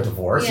get a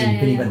divorce, and you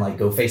can even like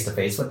go face to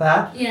face with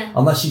that. Yeah.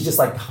 Unless she's just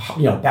like,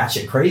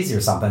 batshit crazy or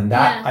something.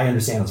 That I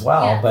understand as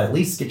well. But at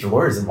least get your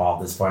lawyers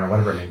involved at this point or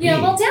whatever it may be. Yeah,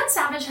 well, Dan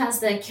Savage has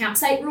the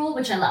campsite rule,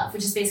 which I love,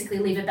 which is basically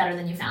leave it better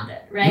than you found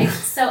it, right?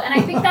 And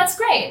I think that's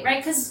great, right?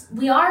 Because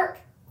we are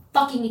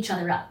fucking each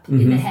other up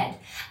in the head.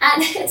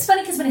 And it's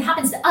funny because when it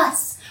happens to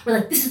us, we're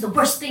like, this is the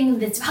worst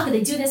thing, how could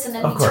they do this? And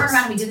then we turn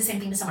around and we do the same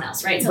thing to someone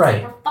else, right? So it's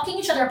like, we're fucking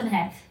each other up in the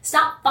head.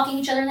 Stop fucking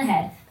each other in the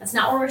head. That's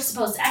not where we're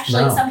supposed to.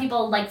 Actually, some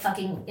people like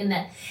fucking in the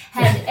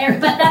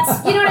head. But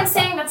that's, you know what I'm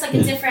saying? That's like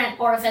a different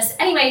orifice.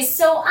 Anyway,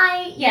 so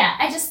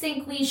I just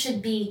think we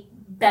should be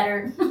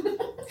better.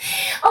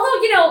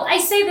 Although, I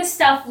say this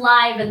stuff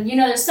live and,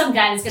 there's some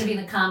guy that's going to be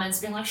in the comments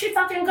being like, she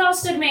fucking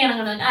ghosted me. And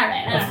I'm going to be like, all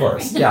right. Of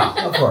course.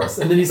 Yeah, of course.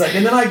 And then he's like,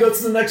 and then I go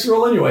to the next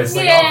role anyway. It's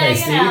like, okay,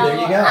 Steve, there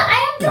you go.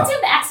 I have guilty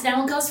of the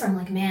accidental ghost where I'm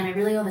like, man, I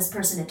really owe this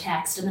person a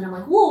text. And then I'm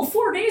like, whoa,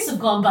 4 days have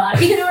gone by.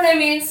 You know what I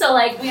mean? So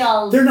like,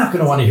 they're not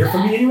going to want to hear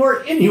from me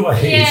anymore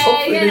anyways.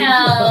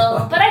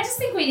 Yeah, But I just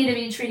think we need to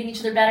be treating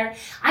each other better.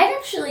 I've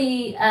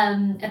actually,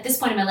 at this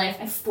point in my life,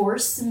 I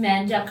force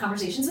men to have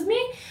conversations with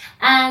me.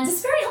 And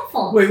it's very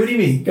helpful. Wait, what do you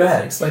mean? Go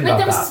ahead, explain about that. Like,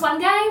 there was this one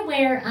guy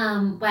where,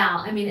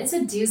 it's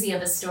a doozy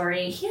of a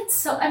story. He had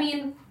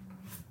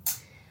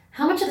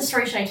how much of the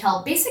story should I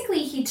tell? Basically,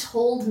 he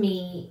told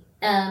me,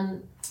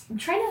 I'm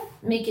trying to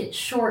make it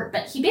short,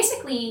 but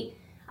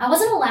I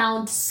wasn't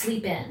allowed to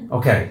sleep in.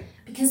 Okay.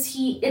 Because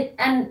he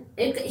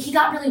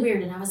got really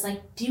weird, and I was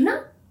like, do you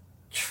not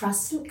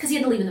trust me? Because he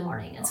had to leave in the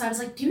morning. And so I was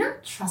like, do you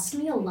not trust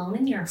me alone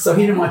in your home? So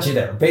he didn't want you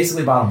there,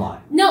 basically, bottom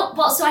line. No,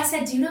 well, so I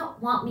said, do you not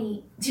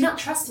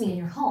trust me in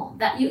your home?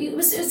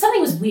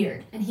 Something was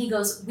weird. And he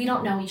goes, we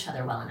don't know each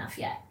other well enough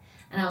yet.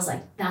 And I was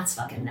like, that's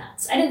fucking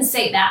nuts. I didn't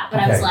say that, but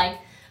I was like,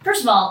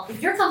 First of all,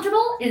 if you're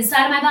comfortable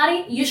inside of my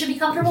body, you should be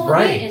comfortable with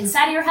me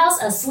inside of your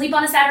house, asleep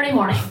on a Saturday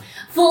morning.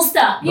 Full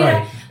stop. You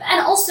know?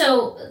 And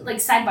also, like,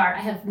 sidebar, I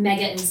have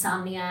mega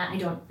insomnia. I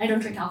don't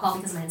drink alcohol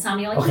because of my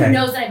insomnia. Like, he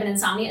knows that I have an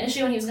insomnia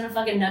issue, and he was gonna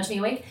fucking nudge me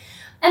awake.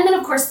 And then,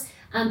 of course,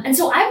 and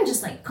so I'm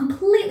just like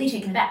completely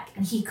taken aback,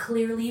 and he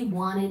clearly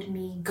wanted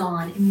me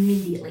gone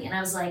immediately. And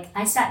I was like,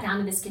 I sat down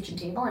at his kitchen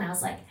table, and I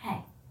was like,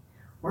 hey,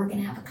 we're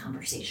gonna have a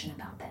conversation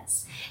about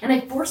this. And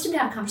I forced him to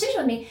have a conversation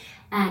with me,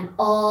 and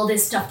all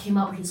this stuff came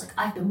up where he's like,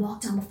 I've been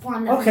walked on before,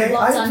 I'm never walked on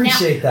now. I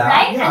appreciate that.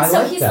 Right? Yeah, and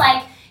so he's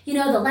like, you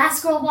know, the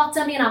last girl walked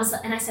on me, and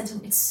I said to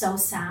him, it's so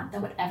sad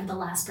that whatever the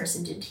last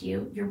person did to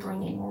you, you're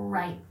bringing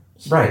right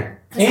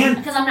here.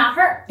 Because I'm not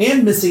her.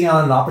 And missing out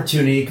on an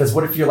opportunity, because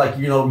what if you're like,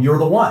 you know, you're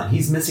the one.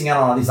 He's missing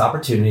out on all these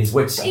opportunities,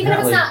 which even if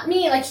it's not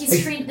me, like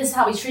this is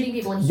how he's treating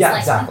people. And he's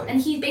exactly. And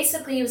he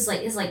basically is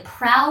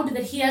proud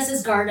that he has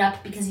his guard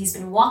up because he's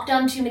been walked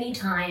on too many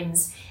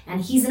times,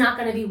 and he's not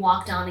going to be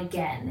walked on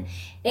again.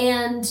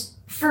 And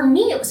for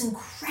me, it was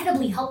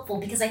incredibly helpful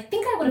because I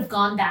think I would have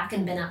gone back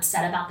and been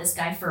upset about this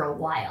guy for a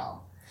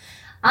while.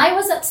 I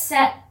was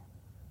upset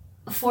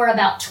for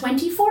about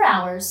 24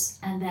 hours,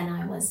 and then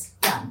I was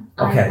done.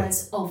 I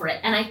was over it.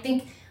 And I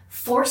think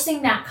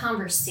forcing that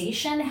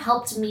conversation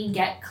helped me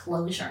get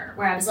closure,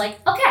 where I was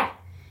like, okay,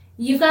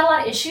 you've got a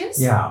lot of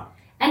issues. Yeah.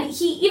 And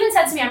he even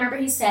said to me, I remember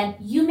he said,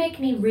 you make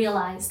me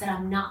realize that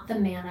I'm not the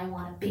man I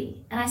want to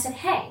be. And I said,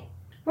 hey,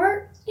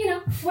 we're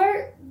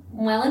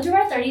well into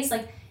our 30s.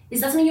 Like,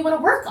 is that something you want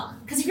to work on?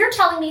 Because if you're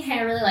telling me, hey,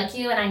 I really like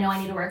you, and I know I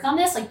need to work on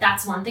this, like,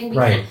 that's one thing.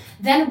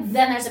 Then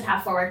there's a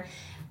path forward.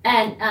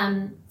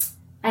 And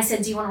I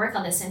said, do you want to work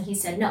on this? And he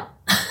said, no.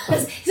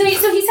 So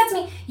he said to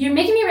me, you're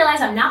making me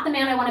realize I'm not the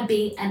man I want to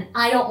be, and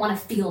I don't want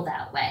to feel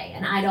that way.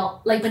 And I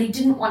don't, like, but he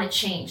didn't want to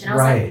change. And I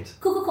was like,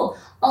 cool.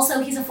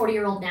 Also, he's a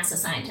 40-year-old NASA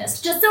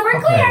scientist, just so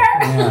we're clear.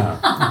 Yeah,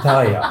 I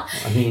tell you.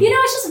 I mean, you know,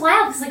 it's just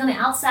wild, because, like, on the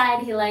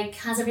outside, he, like,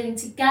 has everything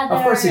together.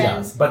 Of course he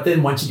does. But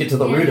then once you get to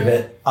the root of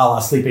it, a la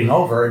sleeping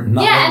over, and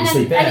not letting you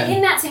sleep in. And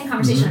in that same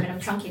conversation, I mean, I'm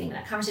truncating,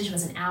 that conversation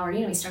was an hour.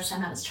 You know, he starts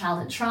talking about his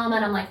childhood trauma,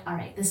 and I'm like, all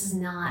right, this is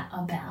not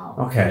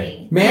about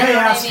me. May I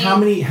ask how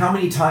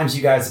many times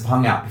you guys have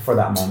hung out before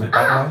that moment,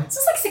 by the way? So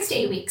it's like 6 to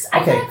 8 weeks.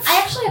 I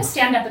actually have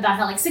stand-up about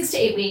how, like, 6 to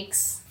 8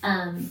 weeks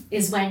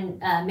is when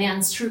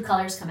man's true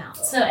colors come out.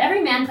 So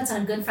every man puts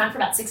on a good front for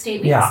about 6 to 8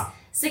 weeks. Yeah.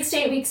 6 to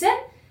 8 weeks in,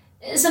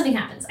 something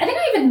happens. I think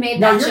I even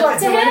made that joke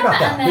to him. You're right about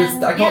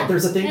that.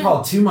 There's a thing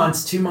called 2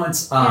 months,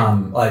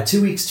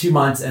 2 weeks, 2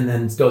 months, and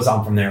then it goes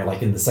on from there.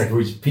 Like in the second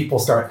week, people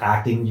start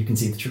acting. You can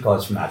see the true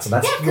colors from that. So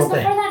that's the real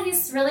thing. Before that,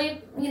 he's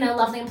really,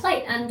 lovely and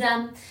polite.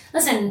 And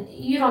listen,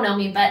 you don't know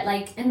me, but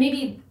like, and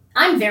maybe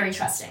I'm very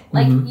trusting.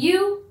 Like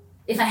you,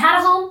 if I had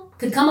a home,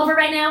 could come over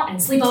right now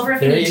and sleep over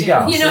if you need to.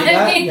 There you go. You know what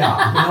I mean?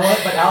 Yeah. You know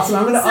what? But Allison,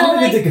 I'm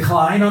gonna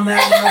decline on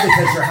that now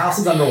because your house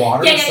is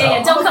underwater.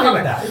 Yeah. Don't come over.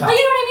 With that. But you know what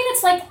I mean?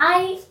 It's like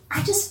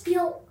I just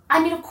feel.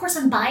 I mean, of course,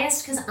 I'm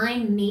biased because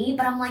I'm me,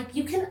 but I'm like,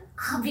 you can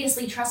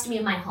obviously trust me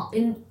in my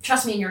home,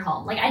 trust me in your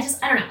home. Like I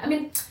don't know. I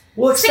mean,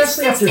 well,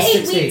 especially after 6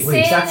 to 8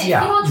 weeks. If you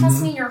don't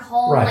trust me in your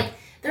home, like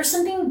there's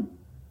something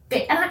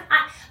big. And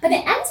by the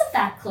ends of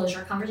that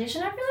closure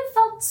conversation, I really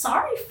felt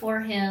sorry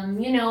for him,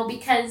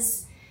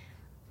 because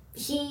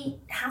he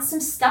has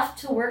some stuff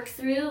to work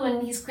through,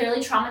 and he's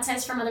clearly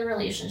traumatized from other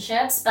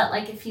relationships. But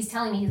like, if he's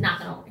telling me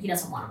he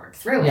doesn't want to work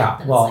through it.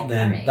 Yeah,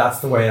 then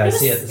that's the way I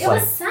see it. It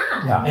was sad.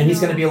 Yeah, and he's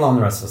going to be alone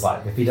the rest of his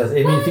life if he does.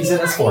 If he's in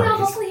his 40s.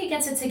 Hopefully he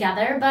gets it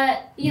together.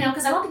 But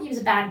because I don't think he was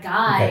a bad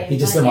guy. Okay. He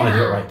just didn't want to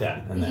do it right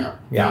then and there.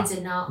 He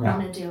did not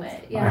want to do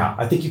it. Yeah.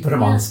 I think you put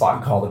him on the spot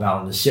and called him out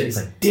on the shit. He's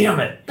like, damn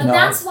it. But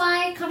that's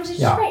why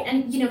conversations are great.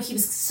 And he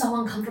was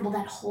so uncomfortable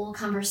that whole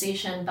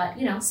conversation. But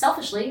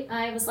selfishly,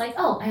 I was like,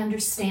 oh, I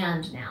understand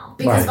now.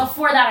 Because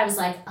before that, I was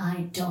like,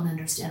 I don't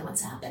understand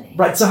what's happening.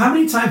 Right. So how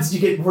many times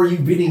were you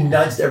being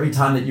nudged every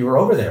time that you were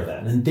over there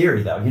then? In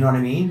theory, though, you know what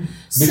I mean?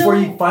 Before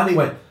you finally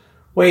went,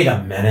 wait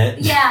a minute.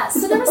 Yeah.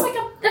 So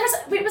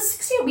it was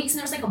 68 weeks, and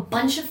there was like a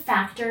bunch of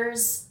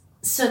factors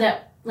so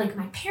that like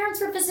my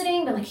parents were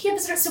visiting, but like he had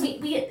visitors. So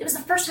it was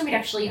the first time we'd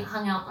actually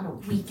hung out on a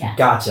weekend.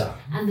 Gotcha.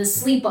 And the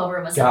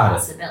sleepover was a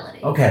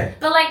possibility. Okay.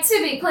 But like,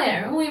 to be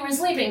clear, we were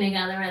sleeping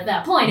together at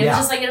that point. It was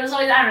just like, it was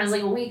always, I don't know, it was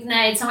like a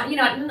weeknight. So,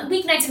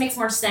 weeknights it makes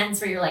more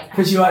sense where you're like,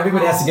 because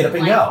everybody has to get up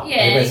and go. Yeah.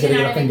 Everybody's going to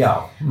get up and go.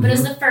 Mm-hmm. But it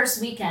was the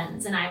first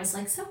weekends, and I was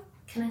like, so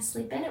can I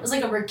sleep in? It was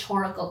like a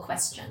rhetorical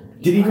question.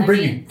 Did he even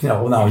bring you?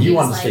 No, you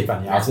wanted to sleep in.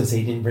 I was going to say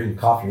he didn't bring you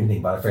coffee or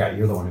anything, but I forgot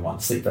you're the one who wanted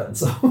to sleep in.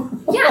 So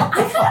yeah,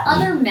 I've had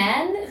other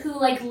men who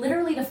like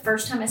literally the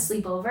first time I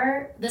sleep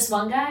over, this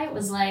one guy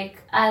was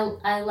like,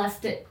 I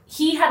left it.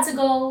 He had to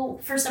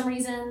go for some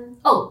reason.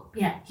 Oh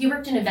yeah, he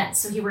worked in events,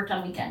 so he worked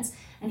on weekends,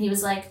 and he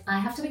was like, I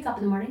have to wake up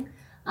in the morning.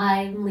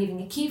 I'm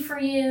leaving a key for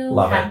you.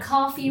 Had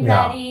coffee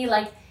ready,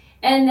 like.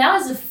 And that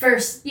was the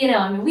first,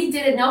 we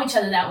didn't know each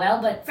other that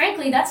well, but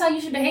frankly, that's how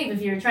you should behave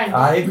if you're trying to.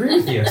 I agree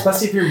with you,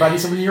 especially if you're inviting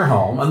someone to your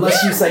home.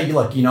 Unless you say,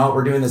 look,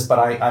 we're doing this, but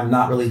I'm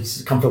not really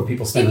comfortable with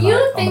people spending the night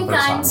on the first time. If you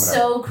think I'm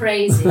so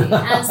crazy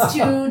as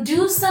to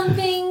do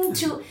something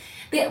to...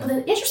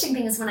 The interesting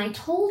thing is when I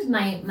told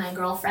my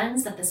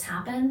girlfriends that this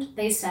happened,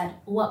 they said,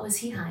 what was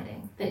he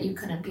hiding that you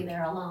couldn't be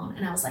there alone?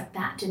 And I was like,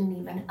 that didn't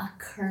even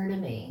occur to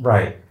me.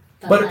 Right.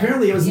 But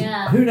apparently it was,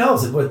 who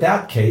knows, with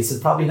that case, it's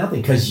probably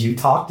nothing because you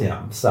talked to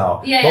him.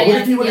 So, but what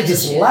if you would have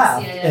just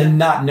left and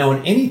not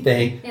known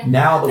anything?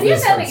 Now the if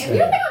you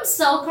think I'm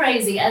so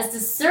crazy as to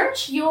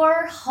search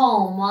your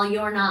home while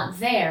you're not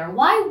there,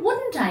 why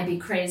wouldn't I be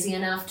crazy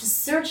enough to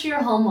search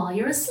your home while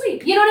you're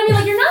asleep? You know what I mean?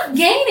 Like, you're not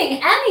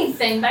gaining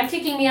anything by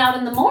kicking me out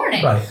in the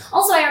morning. Right.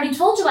 Also, I already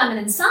told you I'm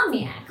an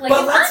insomniac. Like,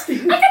 I can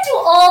do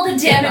all the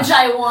damage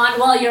I want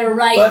while you're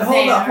right there. But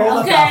hold up,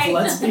 Allison.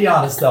 Let's be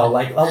honest though.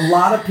 Like, a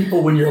lot of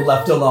people, when you're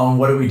left alone,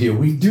 what do?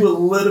 We do a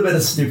little bit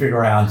of snooping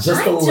around,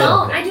 just a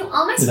little bit. I do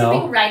all my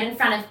snooping right in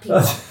front of people.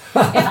 if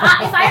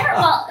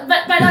I ever,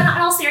 but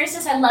in all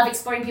seriousness, I love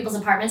exploring people's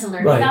apartments and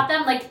learning about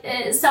them.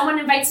 Like, someone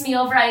invites me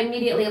over, I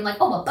immediately am like,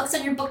 oh, what books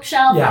on your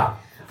bookshelf? Yeah.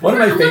 One of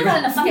my favorite. I'm not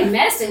going in the fucking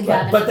medicine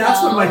cabinet. But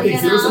that's one of my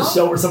things. There was a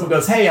show where someone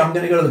goes, "Hey, I'm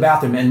going to go to the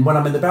bathroom," and when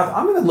I'm in the bathroom,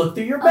 I'm going to look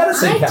through your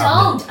medicine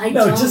cabinet. I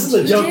don't. Just as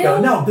a joke,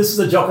 though. No, this is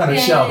a joke on a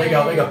show. They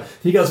go.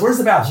 He goes, "Where's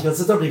the bathroom?" She goes,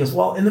 "It's over." He goes,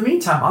 "Well, in the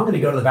meantime, I'm going to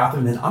go to the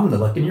bathroom, and then I'm going to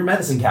look in your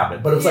medicine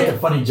cabinet." But it was like a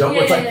funny joke.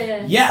 Where it's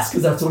like, yes,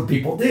 because that's what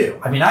people do.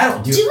 I mean, I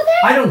don't do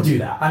that. I don't do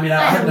that. I mean,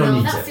 I have no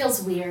need to. That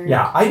feels weird.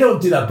 Yeah, I don't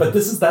do that. But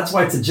that's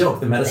why it's a joke.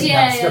 The medicine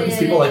cabinet because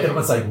people like it.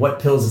 It's like, what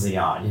pills is he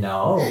on? You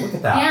know? Oh, look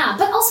at that. Yeah,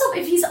 but also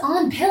if he's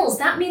on pills,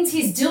 that means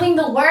he's doing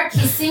the work.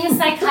 He's seeing a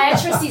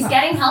psychiatrist. He's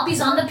getting help.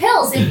 He's on the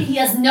pills. If he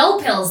has no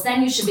pills,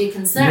 then you should be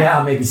concerned.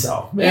 Yeah, maybe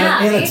so.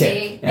 Yeah, and maybe. A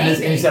tick. And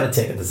he's got a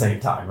tick at the same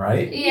time,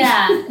 right?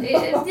 Yeah.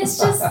 It's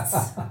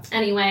just...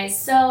 Anyway,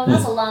 so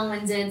that's a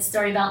long-winded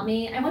story about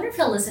me. I wonder if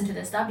he'll listen to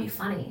this. That'd be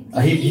funny.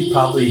 He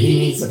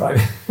needs to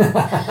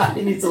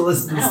he needs to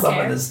listen to some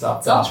of this stuff.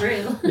 It's all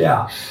true.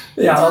 Yeah.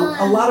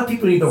 A lot of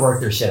people need to work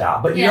their shit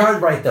out. But you're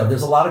right, though.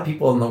 There's a lot of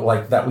people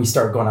that we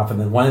start going off, and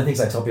then one of the things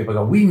I tell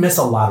people, we miss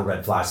a lot of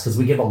red flags because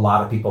we give a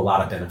lot of people a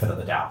lot of benefit of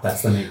the doubt.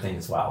 That's the main thing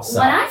as well. So.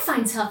 What I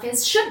find tough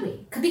is, should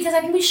we? Because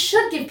I think we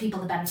should give people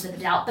the benefit of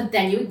the doubt, but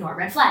then you ignore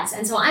red flags.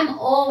 And so I'm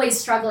always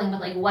struggling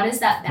with, what is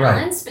that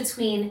balance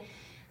between...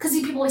 Because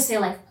people always say,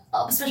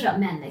 especially about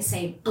men, they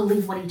say,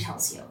 believe what he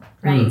tells you,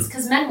 right?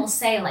 Because men will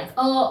say,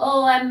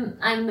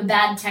 I'm a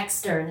bad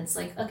texter. And it's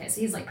like, okay, so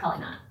he's,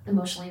 probably not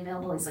emotionally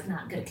available. He's,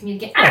 not good at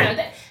communicating. I don't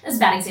know. That's a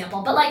bad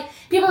example. But,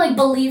 people,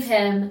 believe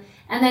him.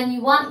 And then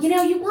you want to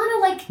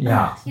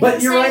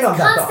but you're right on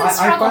that. Constant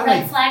struggle,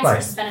 red flags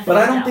versus benefit. But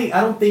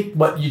I don't think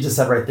what you just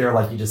said right there,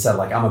 like you just said,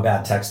 I'm a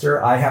bad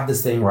texter. I have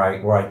this thing where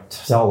I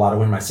tell a lot of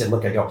women, I say,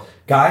 look, I go,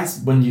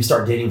 guys, when you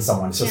start dating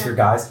someone, especially for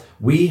guys,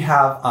 we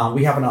have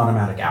an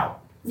automatic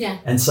out. Yeah.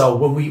 And so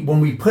when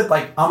we put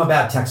I'm a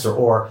bad texter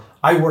or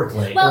I work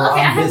late. Well, or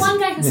okay, I'm I had busy, one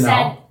guy who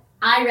said,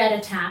 I read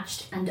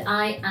attached and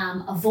I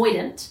am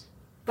avoidant,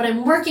 but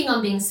I'm working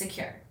on being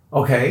secure.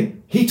 Okay.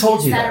 He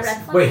told you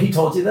this. Wait, he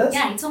told you this?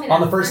 Yeah, he told me that.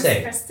 On the first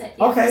date? First date.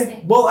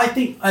 Okay. Well, I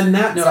think on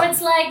that note... So it's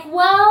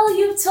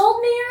you've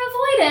told me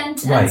you're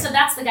avoidant. Right. And so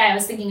that's the guy I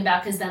was thinking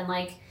about because then,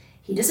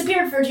 he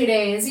disappeared for 2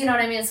 days. You know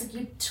what I mean? It's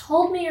you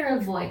told me you're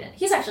avoidant.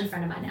 He's actually a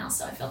friend of mine now,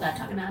 so I feel bad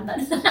talking about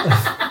him.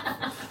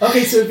 But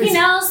okay, so if he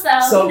knows,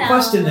 though. So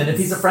question then, if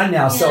he's a friend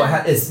now, so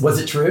was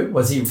it true?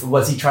 Was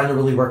he trying to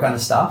really work on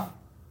his stuff?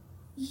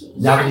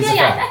 Yeah.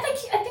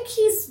 I think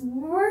he's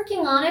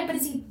working on it, but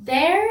is he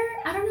there?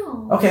 I don't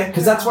know. Okay,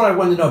 because that's what I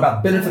wanted to know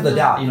about benefit of the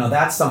doubt.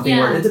 That's something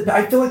where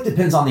I feel like it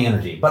depends on the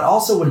energy. But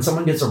also when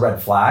someone gets a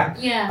red flag,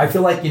 I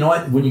feel like,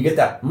 when you get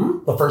that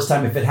the first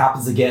time, if it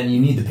happens again, you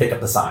need to pick up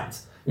the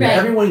signs.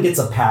 Everyone gets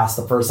a pass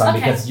the first time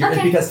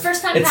because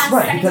first time it's pass,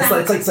 right because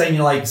time. It's like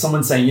saying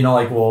someone saying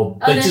well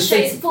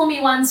fool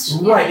me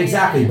once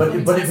exactly but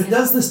if it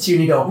does this to you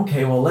and you go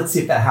okay well let's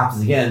see if that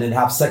happens again and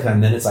happens second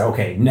time then it's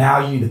okay now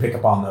you need to pick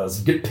up on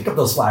those pick up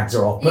those flags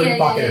or put it in your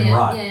pocket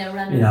and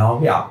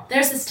run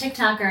There's this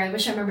TikToker I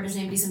wish I remembered his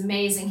name but he's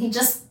amazing he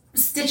just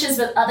stitches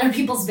with other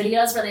people's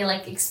videos where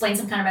they explain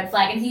some kind of red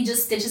flag and he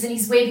just stitches and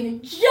he's waving a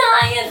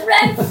giant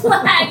red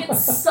flag.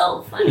 It's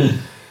so funny.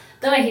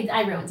 The way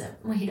I ruined it.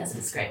 The way he does it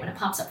is great. When it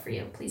pops up for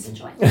you, please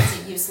enjoy.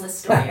 It's a useless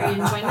story. Are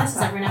you enjoying this?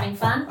 Is everyone having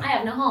fun? I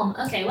have no home.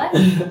 Okay, what?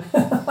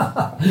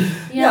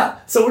 Yeah.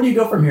 So where do you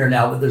go from here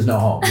now that there's no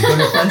home? You go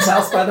to your friend's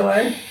house, by the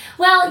way?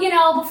 Well,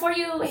 before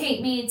you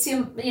hate me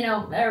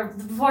or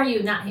before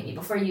you not hate me,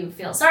 before you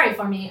feel sorry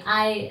for me,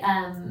 I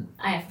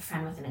have a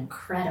friend with an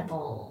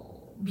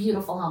incredible,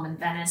 beautiful home in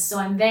Venice. So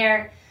I'm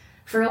there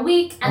for a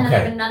week, and then I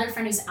have another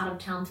friend who's out of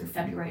town through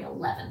February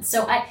 11th.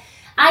 So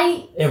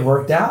it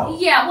worked out.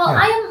 Yeah, well,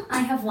 I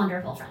have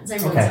wonderful friends. I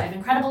really do. I have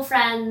incredible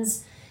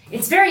friends.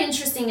 It's very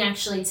interesting,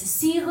 actually, to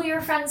see who your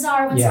friends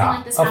are when something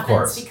like this happens.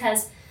 Course.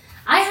 Because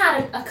I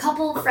had a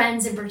couple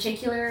friends in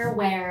particular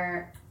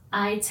where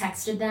I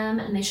texted them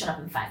and they showed up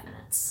in 5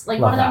 minutes.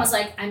 One of them was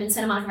I'm in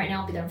Santa Monica right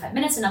now, I'll be there in 5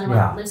 minutes. Another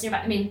one lives nearby.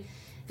 I mean,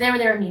 they were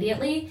there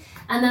immediately.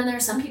 And then there are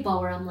some people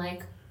where I'm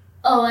like,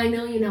 oh, I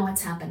know you know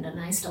what's happened, and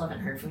I still haven't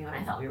heard from you, and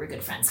I thought we were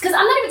good friends. Because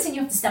I'm not even saying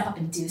you have to step up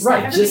and do stuff.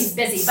 Right, everybody's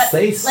busy. But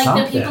say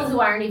the people who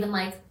aren't even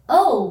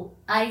oh,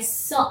 I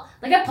saw,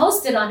 like I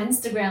posted on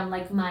Instagram,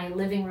 like my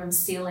living room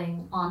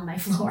ceiling on my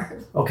floor.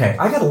 Okay,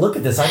 I got to look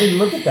at this. I didn't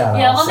look at that.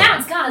 Yeah, also. well now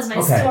it's gone as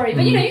my story,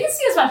 but you know, you can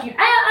see us watching.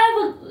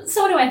 I have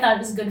someone who I thought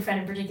was a good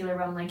friend in particular,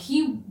 where I'm like,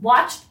 he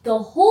watched the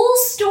whole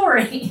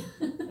story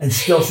and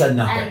still said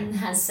nothing. and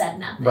has said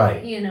nothing.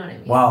 Right. You know what I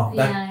mean?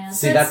 Wow.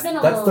 So that's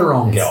their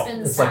own guilt.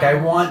 It's like, I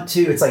want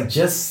to, it's like,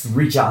 just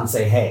reach out and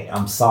say, hey,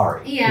 I'm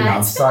sorry. Yeah, you know,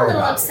 it's been a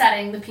little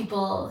upsetting, the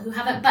people who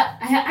haven't, but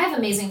I have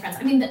amazing friends.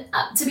 I mean,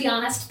 to be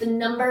honest, the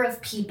number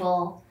of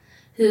people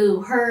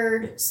who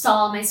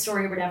saw my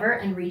story or whatever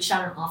and reached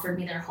out and offered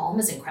me their home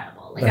is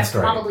incredible. Like I've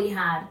probably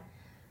had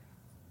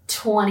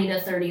 20 to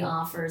 30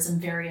 offers in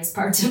various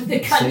parts of the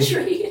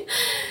country.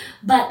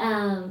 But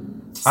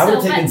I would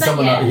have taken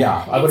someone.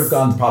 I would have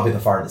gone probably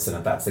the farthest, and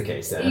if that's the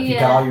case, then if you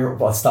got all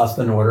your stuff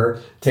in order,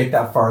 take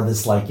that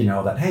farthest. Like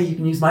that. Hey, you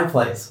can use my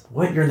place.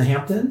 What? You're in the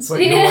Hamptons? What?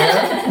 You know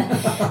where?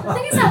 The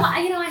thing is that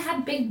I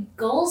had big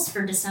goals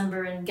for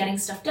December and getting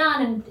stuff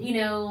done, and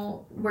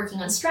working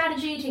on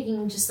strategy,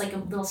 taking just like a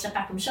little step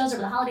back from shows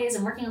over the holidays,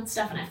 and working on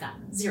stuff, and I've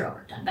gotten zero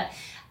work done.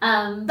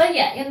 But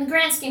yeah, in the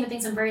grand scheme of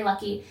things, I'm very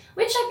lucky,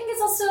 which I think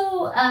is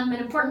also an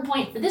important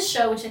point for this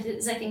show, which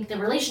is, I think, the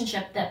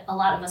relationship that a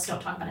lot of us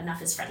don't talk about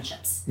enough is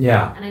friendships.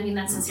 Yeah. And I mean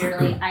that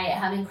sincerely. I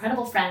have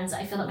incredible friends.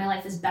 I feel that my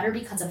life is better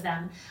because of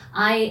them.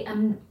 I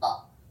am,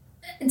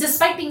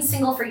 despite being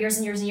single for years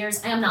and years and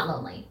years, I am not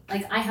lonely.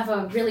 Like, I have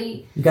a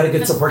really... You got a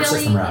good support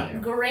system around you.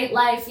 Great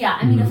life. Yeah.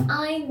 I mean, if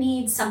I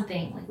need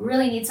something, like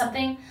really need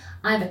something,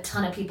 I have a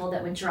ton of people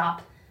that would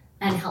drop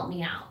and help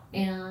me out.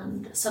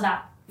 And so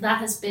that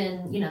has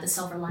been, the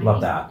silver lining.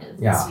 Love that.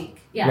 This week.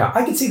 Yeah,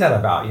 I can see that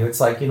about you. It's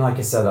like, like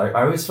I said,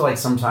 I always feel like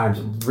sometimes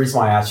the reason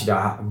why I asked you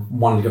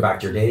wanted to go back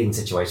to your dating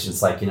situation,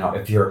 it's like,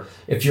 if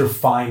you're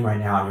fine right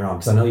now on your own,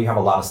 because I know you have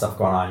a lot of stuff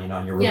going on,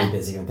 and you're really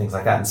busy and things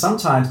like that. And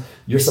sometimes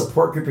your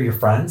support group of your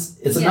friends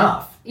is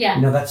enough. Yeah.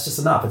 That's just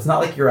enough. It's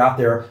not like you're out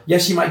there.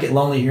 Yes, you might get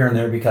lonely here and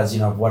there because,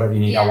 whatever you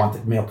need, I want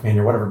the male companion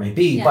or whatever it may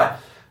be. Yeah.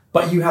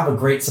 But you have a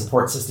great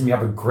support system. You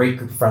have a great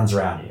group of friends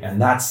around you.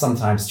 And that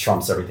sometimes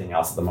trumps everything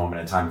else at the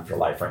moment in time of your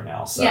life right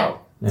now. So,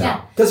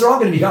 yeah. Because they're all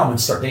going to be gone when you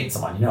start dating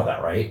someone. You know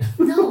that, right?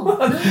 No.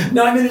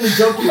 No, I mean in a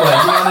jokey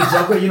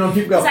way.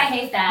 People go... Because I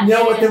hate that.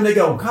 Then they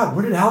go, God,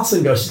 where did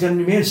Allison go? She's got a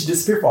new man. She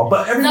disappeared for all.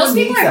 But everyone Those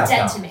people are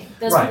dead to me.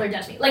 Those people are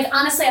dead to me. Like,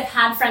 honestly, I've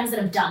had friends that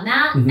have done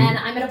that. And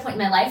I'm at a point in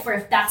my life where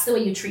if that's the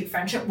way you treat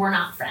friendship, we're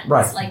not friends.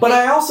 Right. Like, but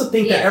I also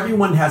think that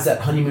everyone has that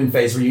honeymoon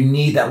phase where you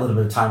need that little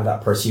bit of time with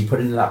that person. You put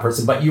it into that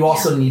person. But you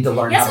also need to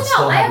learn how to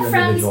still have an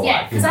individual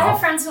life. Because I have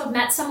friends who have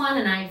met someone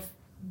and I've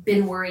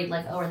been worried,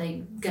 like, are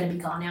they going to be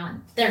gone now?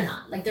 And they're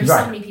not. Like, there's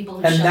so many people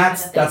who and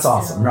that's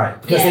awesome,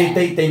 right? Because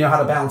they know how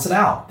to balance it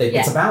out.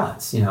 It's a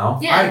balance, Yeah,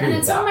 I agree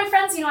and some of my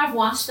friends, I've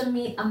watched them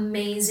meet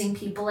amazing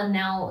people, and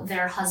now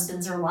their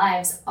husbands or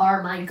wives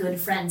are my good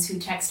friends who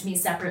text me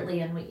separately,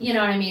 and we, you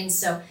know what I mean?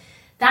 So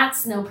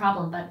that's no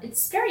problem, but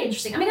it's very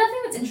interesting. I mean, the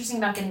thing that's interesting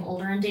about getting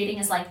older and dating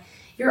is, like,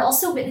 you're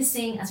also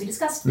witnessing, as we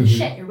discussed, the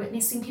shit. You're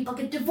witnessing people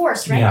get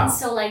divorced, right? Yeah. And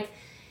so, like,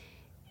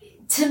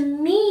 to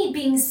me,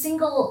 being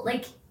single,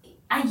 like,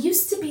 I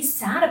used to be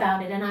sad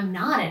about it, and I'm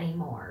not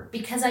anymore,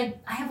 because I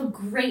have a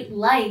great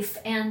life,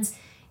 and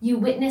you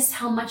witness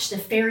how much the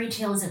fairy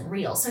tale isn't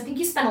real. So I think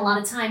you spend a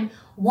lot of time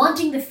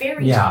wanting the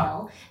fairy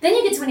tale. Then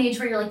you get to an age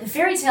where you're like, the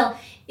fairy tale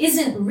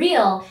isn't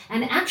real,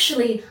 and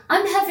actually,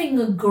 I'm having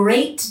a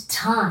great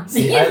time.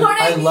 See, I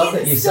love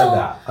that you said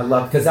that. I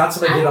love, because that's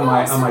what I did on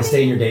my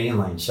Stay in Your Dating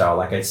Lane show.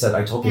 Like I said,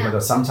 I told people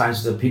that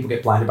sometimes the people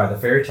get blinded by the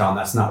fairy tale, and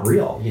that's not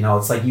real.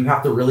 It's like you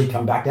have to really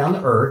come back down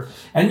to earth,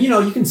 and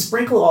you can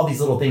sprinkle all these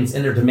little things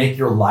in there to make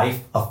your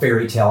life a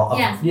fairy tale of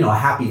a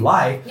happy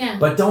life. Yeah.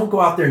 But don't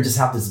go out there and just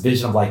have this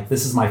vision of like,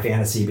 this is my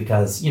fantasy,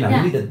 because you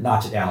need to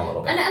notch it down a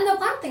little bit. And the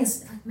one thing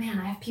is, like, man,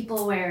 I have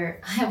people where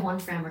I have one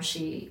friend where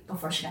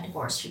before she got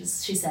divorced,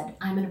 she said,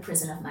 I'm in a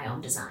prison of my own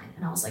design.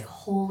 And I was like,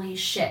 holy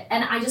shit.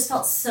 And I just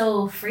felt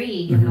so free,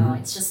 you know.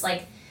 It's just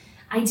like,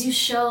 I do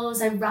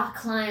shows, I rock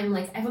climb,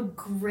 like I have a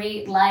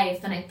great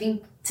life. And I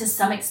think to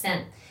some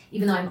extent,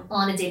 even though I'm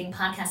on a dating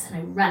podcast and I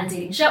run a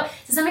dating show,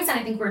 to some extent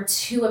I think we're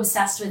too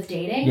obsessed with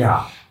dating.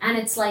 Yeah. And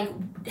it's like,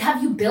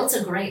 have you built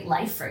a great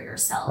life for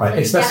yourself? Right,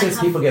 like, especially as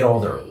people get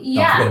older.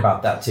 Yeah. Don't forget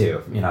about that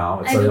too, It's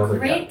I have a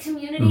great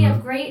community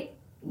of great,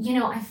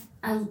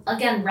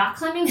 again, rock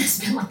climbing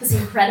has been like this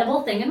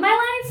incredible thing in my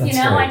life. That's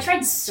great. I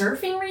tried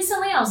surfing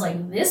recently. I was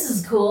like, this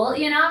is cool.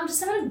 I'm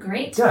just having a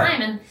great time.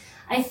 Good. And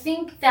I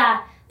think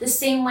that the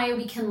same way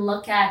we can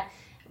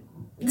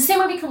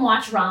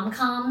watch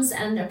rom-coms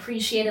and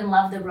appreciate and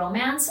love the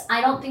romance,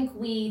 I don't think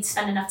we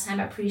spend enough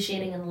time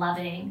appreciating and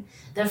loving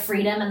the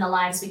freedom and the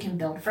lives we can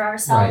build for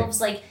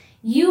ourselves. Right. Like,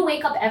 you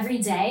wake up every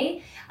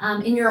day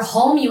in your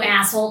home, you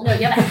asshole. No,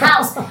 you have a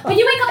house. But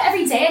you wake up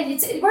every day,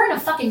 and we're in a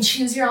fucking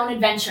choose your own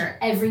adventure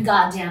every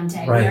goddamn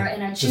day. Right. We're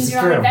in a choose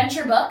your own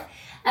adventure book.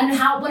 And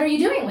what are you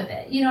doing with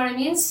it? You know what I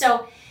mean?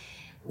 So,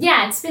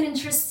 yeah, it's been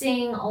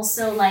interesting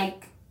also,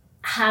 like,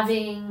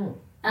 having,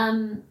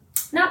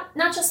 not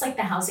just like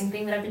the housing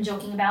thing that I've been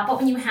joking about, but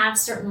when you have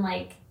certain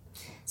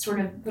sort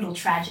of little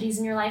tragedies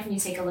in your life and you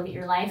take a look at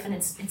your life, and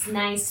it's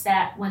nice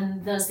that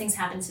when those things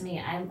happen to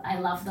me, I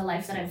love the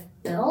life that I've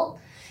built.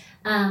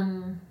 I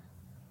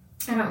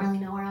don't really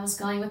know where I was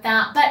going with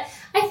that, but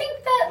I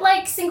think that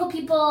like single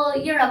people,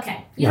 you're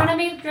okay. You know what I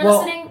mean? If you're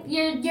listening,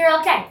 you're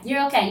okay.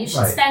 You're okay. You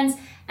should spend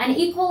an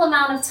equal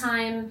amount of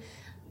time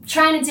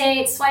trying to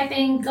date,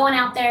 swiping, going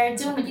out there,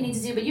 doing what you need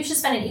to do, but you should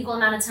spend an equal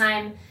amount of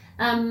time.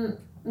 I don't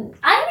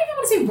even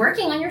want to say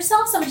working on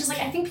yourself so much as like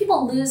I think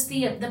people lose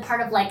the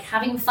part of like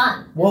having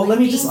fun. Well, let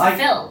me just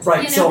fulfilled,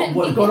 right. You know?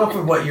 So going off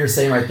of what you're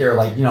saying right there,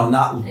 like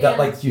not that,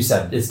 like you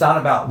said, it's not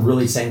about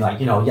really saying like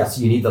yes,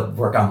 you need to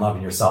work on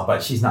loving yourself,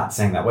 but she's not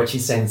saying that. What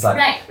she's saying is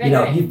like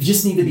you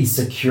just need to be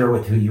secure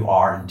with who you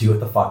are and do what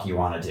the fuck you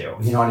want to do.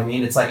 You know what I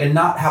mean? It's like and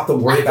not have to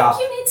worry about.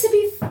 You need to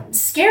be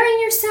scaring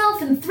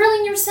yourself and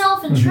thrilling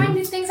yourself and trying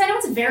new things. I know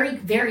it's very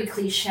very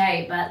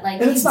cliche, but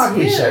like and it's not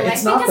cliche.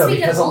 It's not though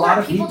because a lot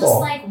of people just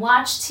like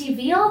watch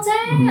TV all day.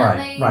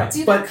 Right.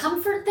 Do their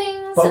comfort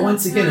things. But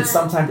once again, it's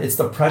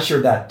the pressure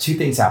that two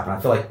things happen.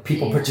 I feel like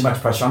people put too much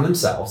pressure on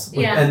themselves,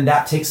 and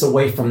that takes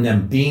away from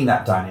them being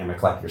that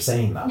dynamic, like you're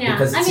saying, though. Yeah.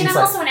 Because I'm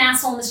also an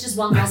asshole, and it's just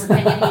one girl's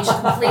opinion, and you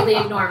should completely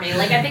ignore me.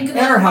 Like I think and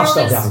her house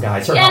fell down,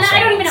 guys. Her house I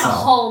don't even have a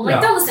home.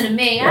 Like don't listen to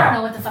me. I don't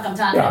know what the fuck I'm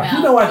talking about.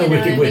 You know why the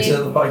Wicked Witch?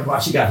 Why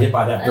she got hit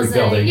by that brick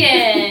building?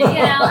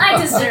 Yeah, I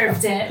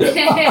deserved it.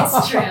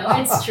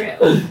 It's true.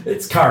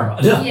 It's karma.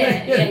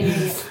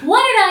 Yeah.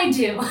 What did I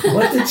do?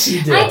 What did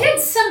she do? I did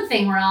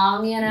something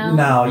wrong,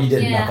 No, you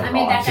didn't. Yeah, I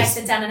made that guy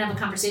sit down and have a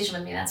conversation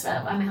with me. That's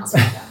why my house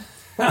broke down.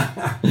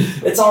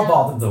 It's all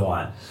involved into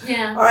one.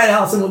 Yeah. All right,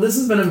 Allison. Well, this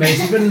has been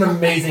amazing. You've been an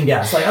amazing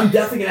guest. Like, I'm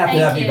definitely gonna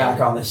have you back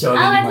on the show.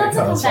 I'd love to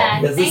come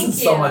back. Because this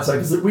is so much.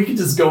 Like, we could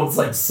just go with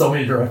like so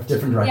many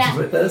different directions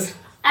with this.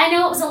 I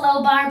know it was a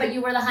low bar, but you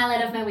were the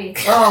highlight of my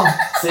week. Oh,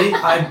 see,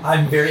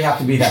 I'm very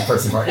happy to be that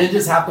person for it. It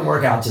just happened to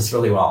work out just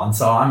really well. And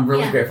so I'm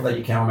really grateful that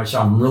you came on my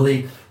show. I'm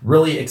really,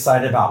 really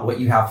excited about what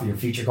you have for your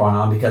future going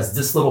on because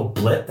this little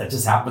blip that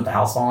just happened with the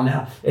house falling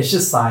down, it's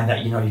just a sign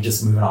that, you're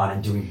just moving on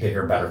and doing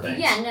bigger, better things.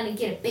 Yeah, I'm going to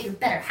get a bigger,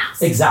 better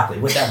house. Exactly.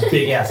 With that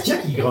big ass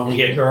check you going to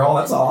get, girl.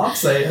 That's all I'm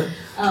saying.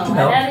 Oh,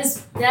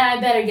 I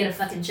better get a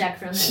fucking check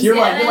from this. You're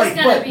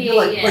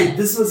wait,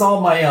 this was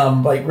all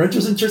my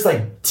renter's insurance.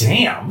 Like,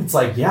 damn. It's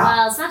like, yeah.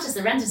 Well, it's not just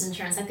the renter's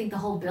insurance. I think the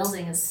whole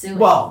building is suing.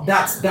 Well,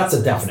 that's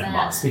a definite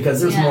must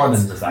because there's more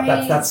than just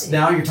that. That's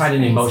now you're tied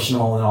in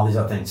emotional and all these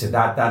other things too.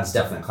 That's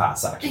definitely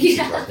class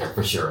action right there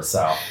for sure.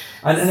 So.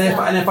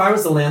 If I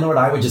was the landlord,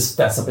 I would just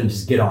fess up and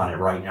just get on it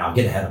right now,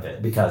 get ahead of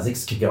it because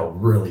it could go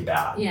really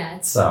bad. Yeah,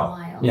 it's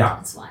wild. Yeah,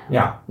 it's wild.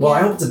 Yeah. Well,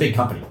 I hope it's a big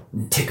company.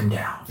 Take them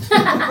down.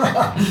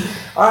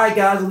 All right,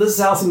 guys. Well, this is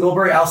Allison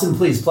Goldberg. Allison,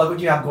 please plug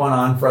what you have going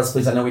on for us,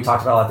 please. I know we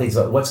talked about a lot of things,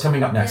 but what's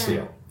coming up next for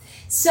you?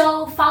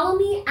 So follow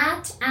me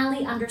at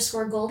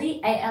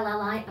Allie_Goldie,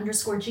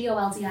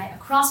 ALLI_GOLDI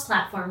across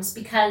platforms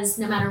because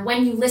no matter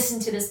when you listen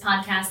to this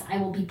podcast, I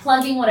will be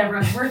plugging whatever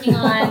I'm working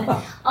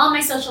on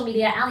my social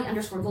media,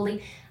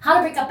 Allie_Goldie. How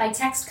to Break Up by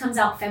Text comes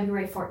out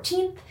February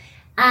 14th.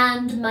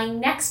 And my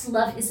next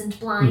Love Isn't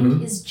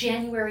Blind is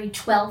January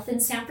 12th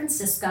in San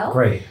Francisco.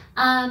 Great.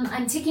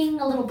 I'm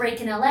taking a little break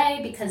in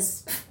LA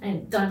because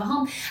I don't have a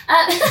home.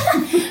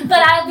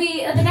 But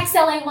the next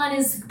LA one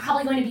is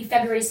probably going to be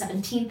February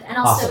 17th. And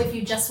also, if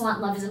you just want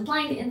Love Isn't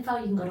Blind info,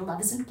 you can go to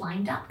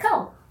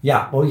loveisn'tblind.co.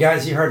 Yeah, well, you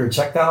guys, you heard her.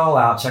 Check that all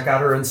out. Check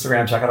out her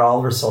Instagram. Check out all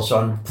of her social.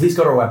 And please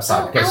go to her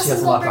website.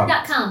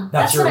 AllisonGoldberg.com.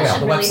 That's what I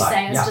should really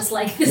say. It's just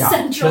like the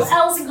central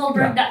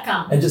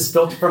AllisonGoldberg.com. And just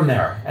filter from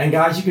there. And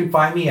guys, you can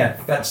find me at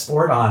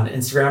FetchSport on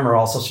Instagram or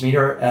all social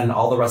media and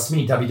all the rest of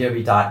me,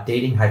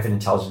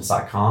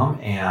 www.dating-intelligence.com.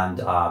 And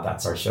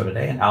that's our show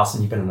today. And Allison,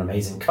 you've been an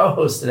amazing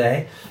co-host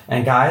today.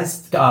 And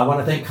guys, I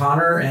want to thank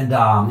Connor and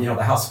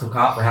the House of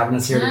Cop for having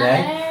us here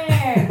today.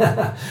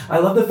 I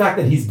love the fact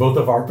that he's both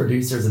of our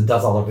producers and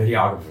does all the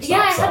videography. Yeah,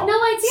 I had no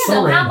idea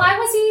though. Why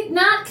was he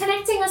not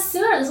connecting us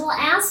sooner? This little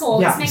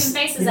asshole just making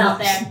faces out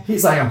there.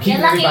 He's like, I'm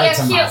keeping everybody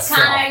to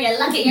myself. You're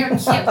lucky you're cute,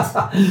 Connor. You're lucky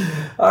you're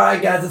cute. All right,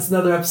 guys, it's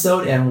another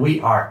episode, and we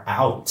are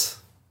out.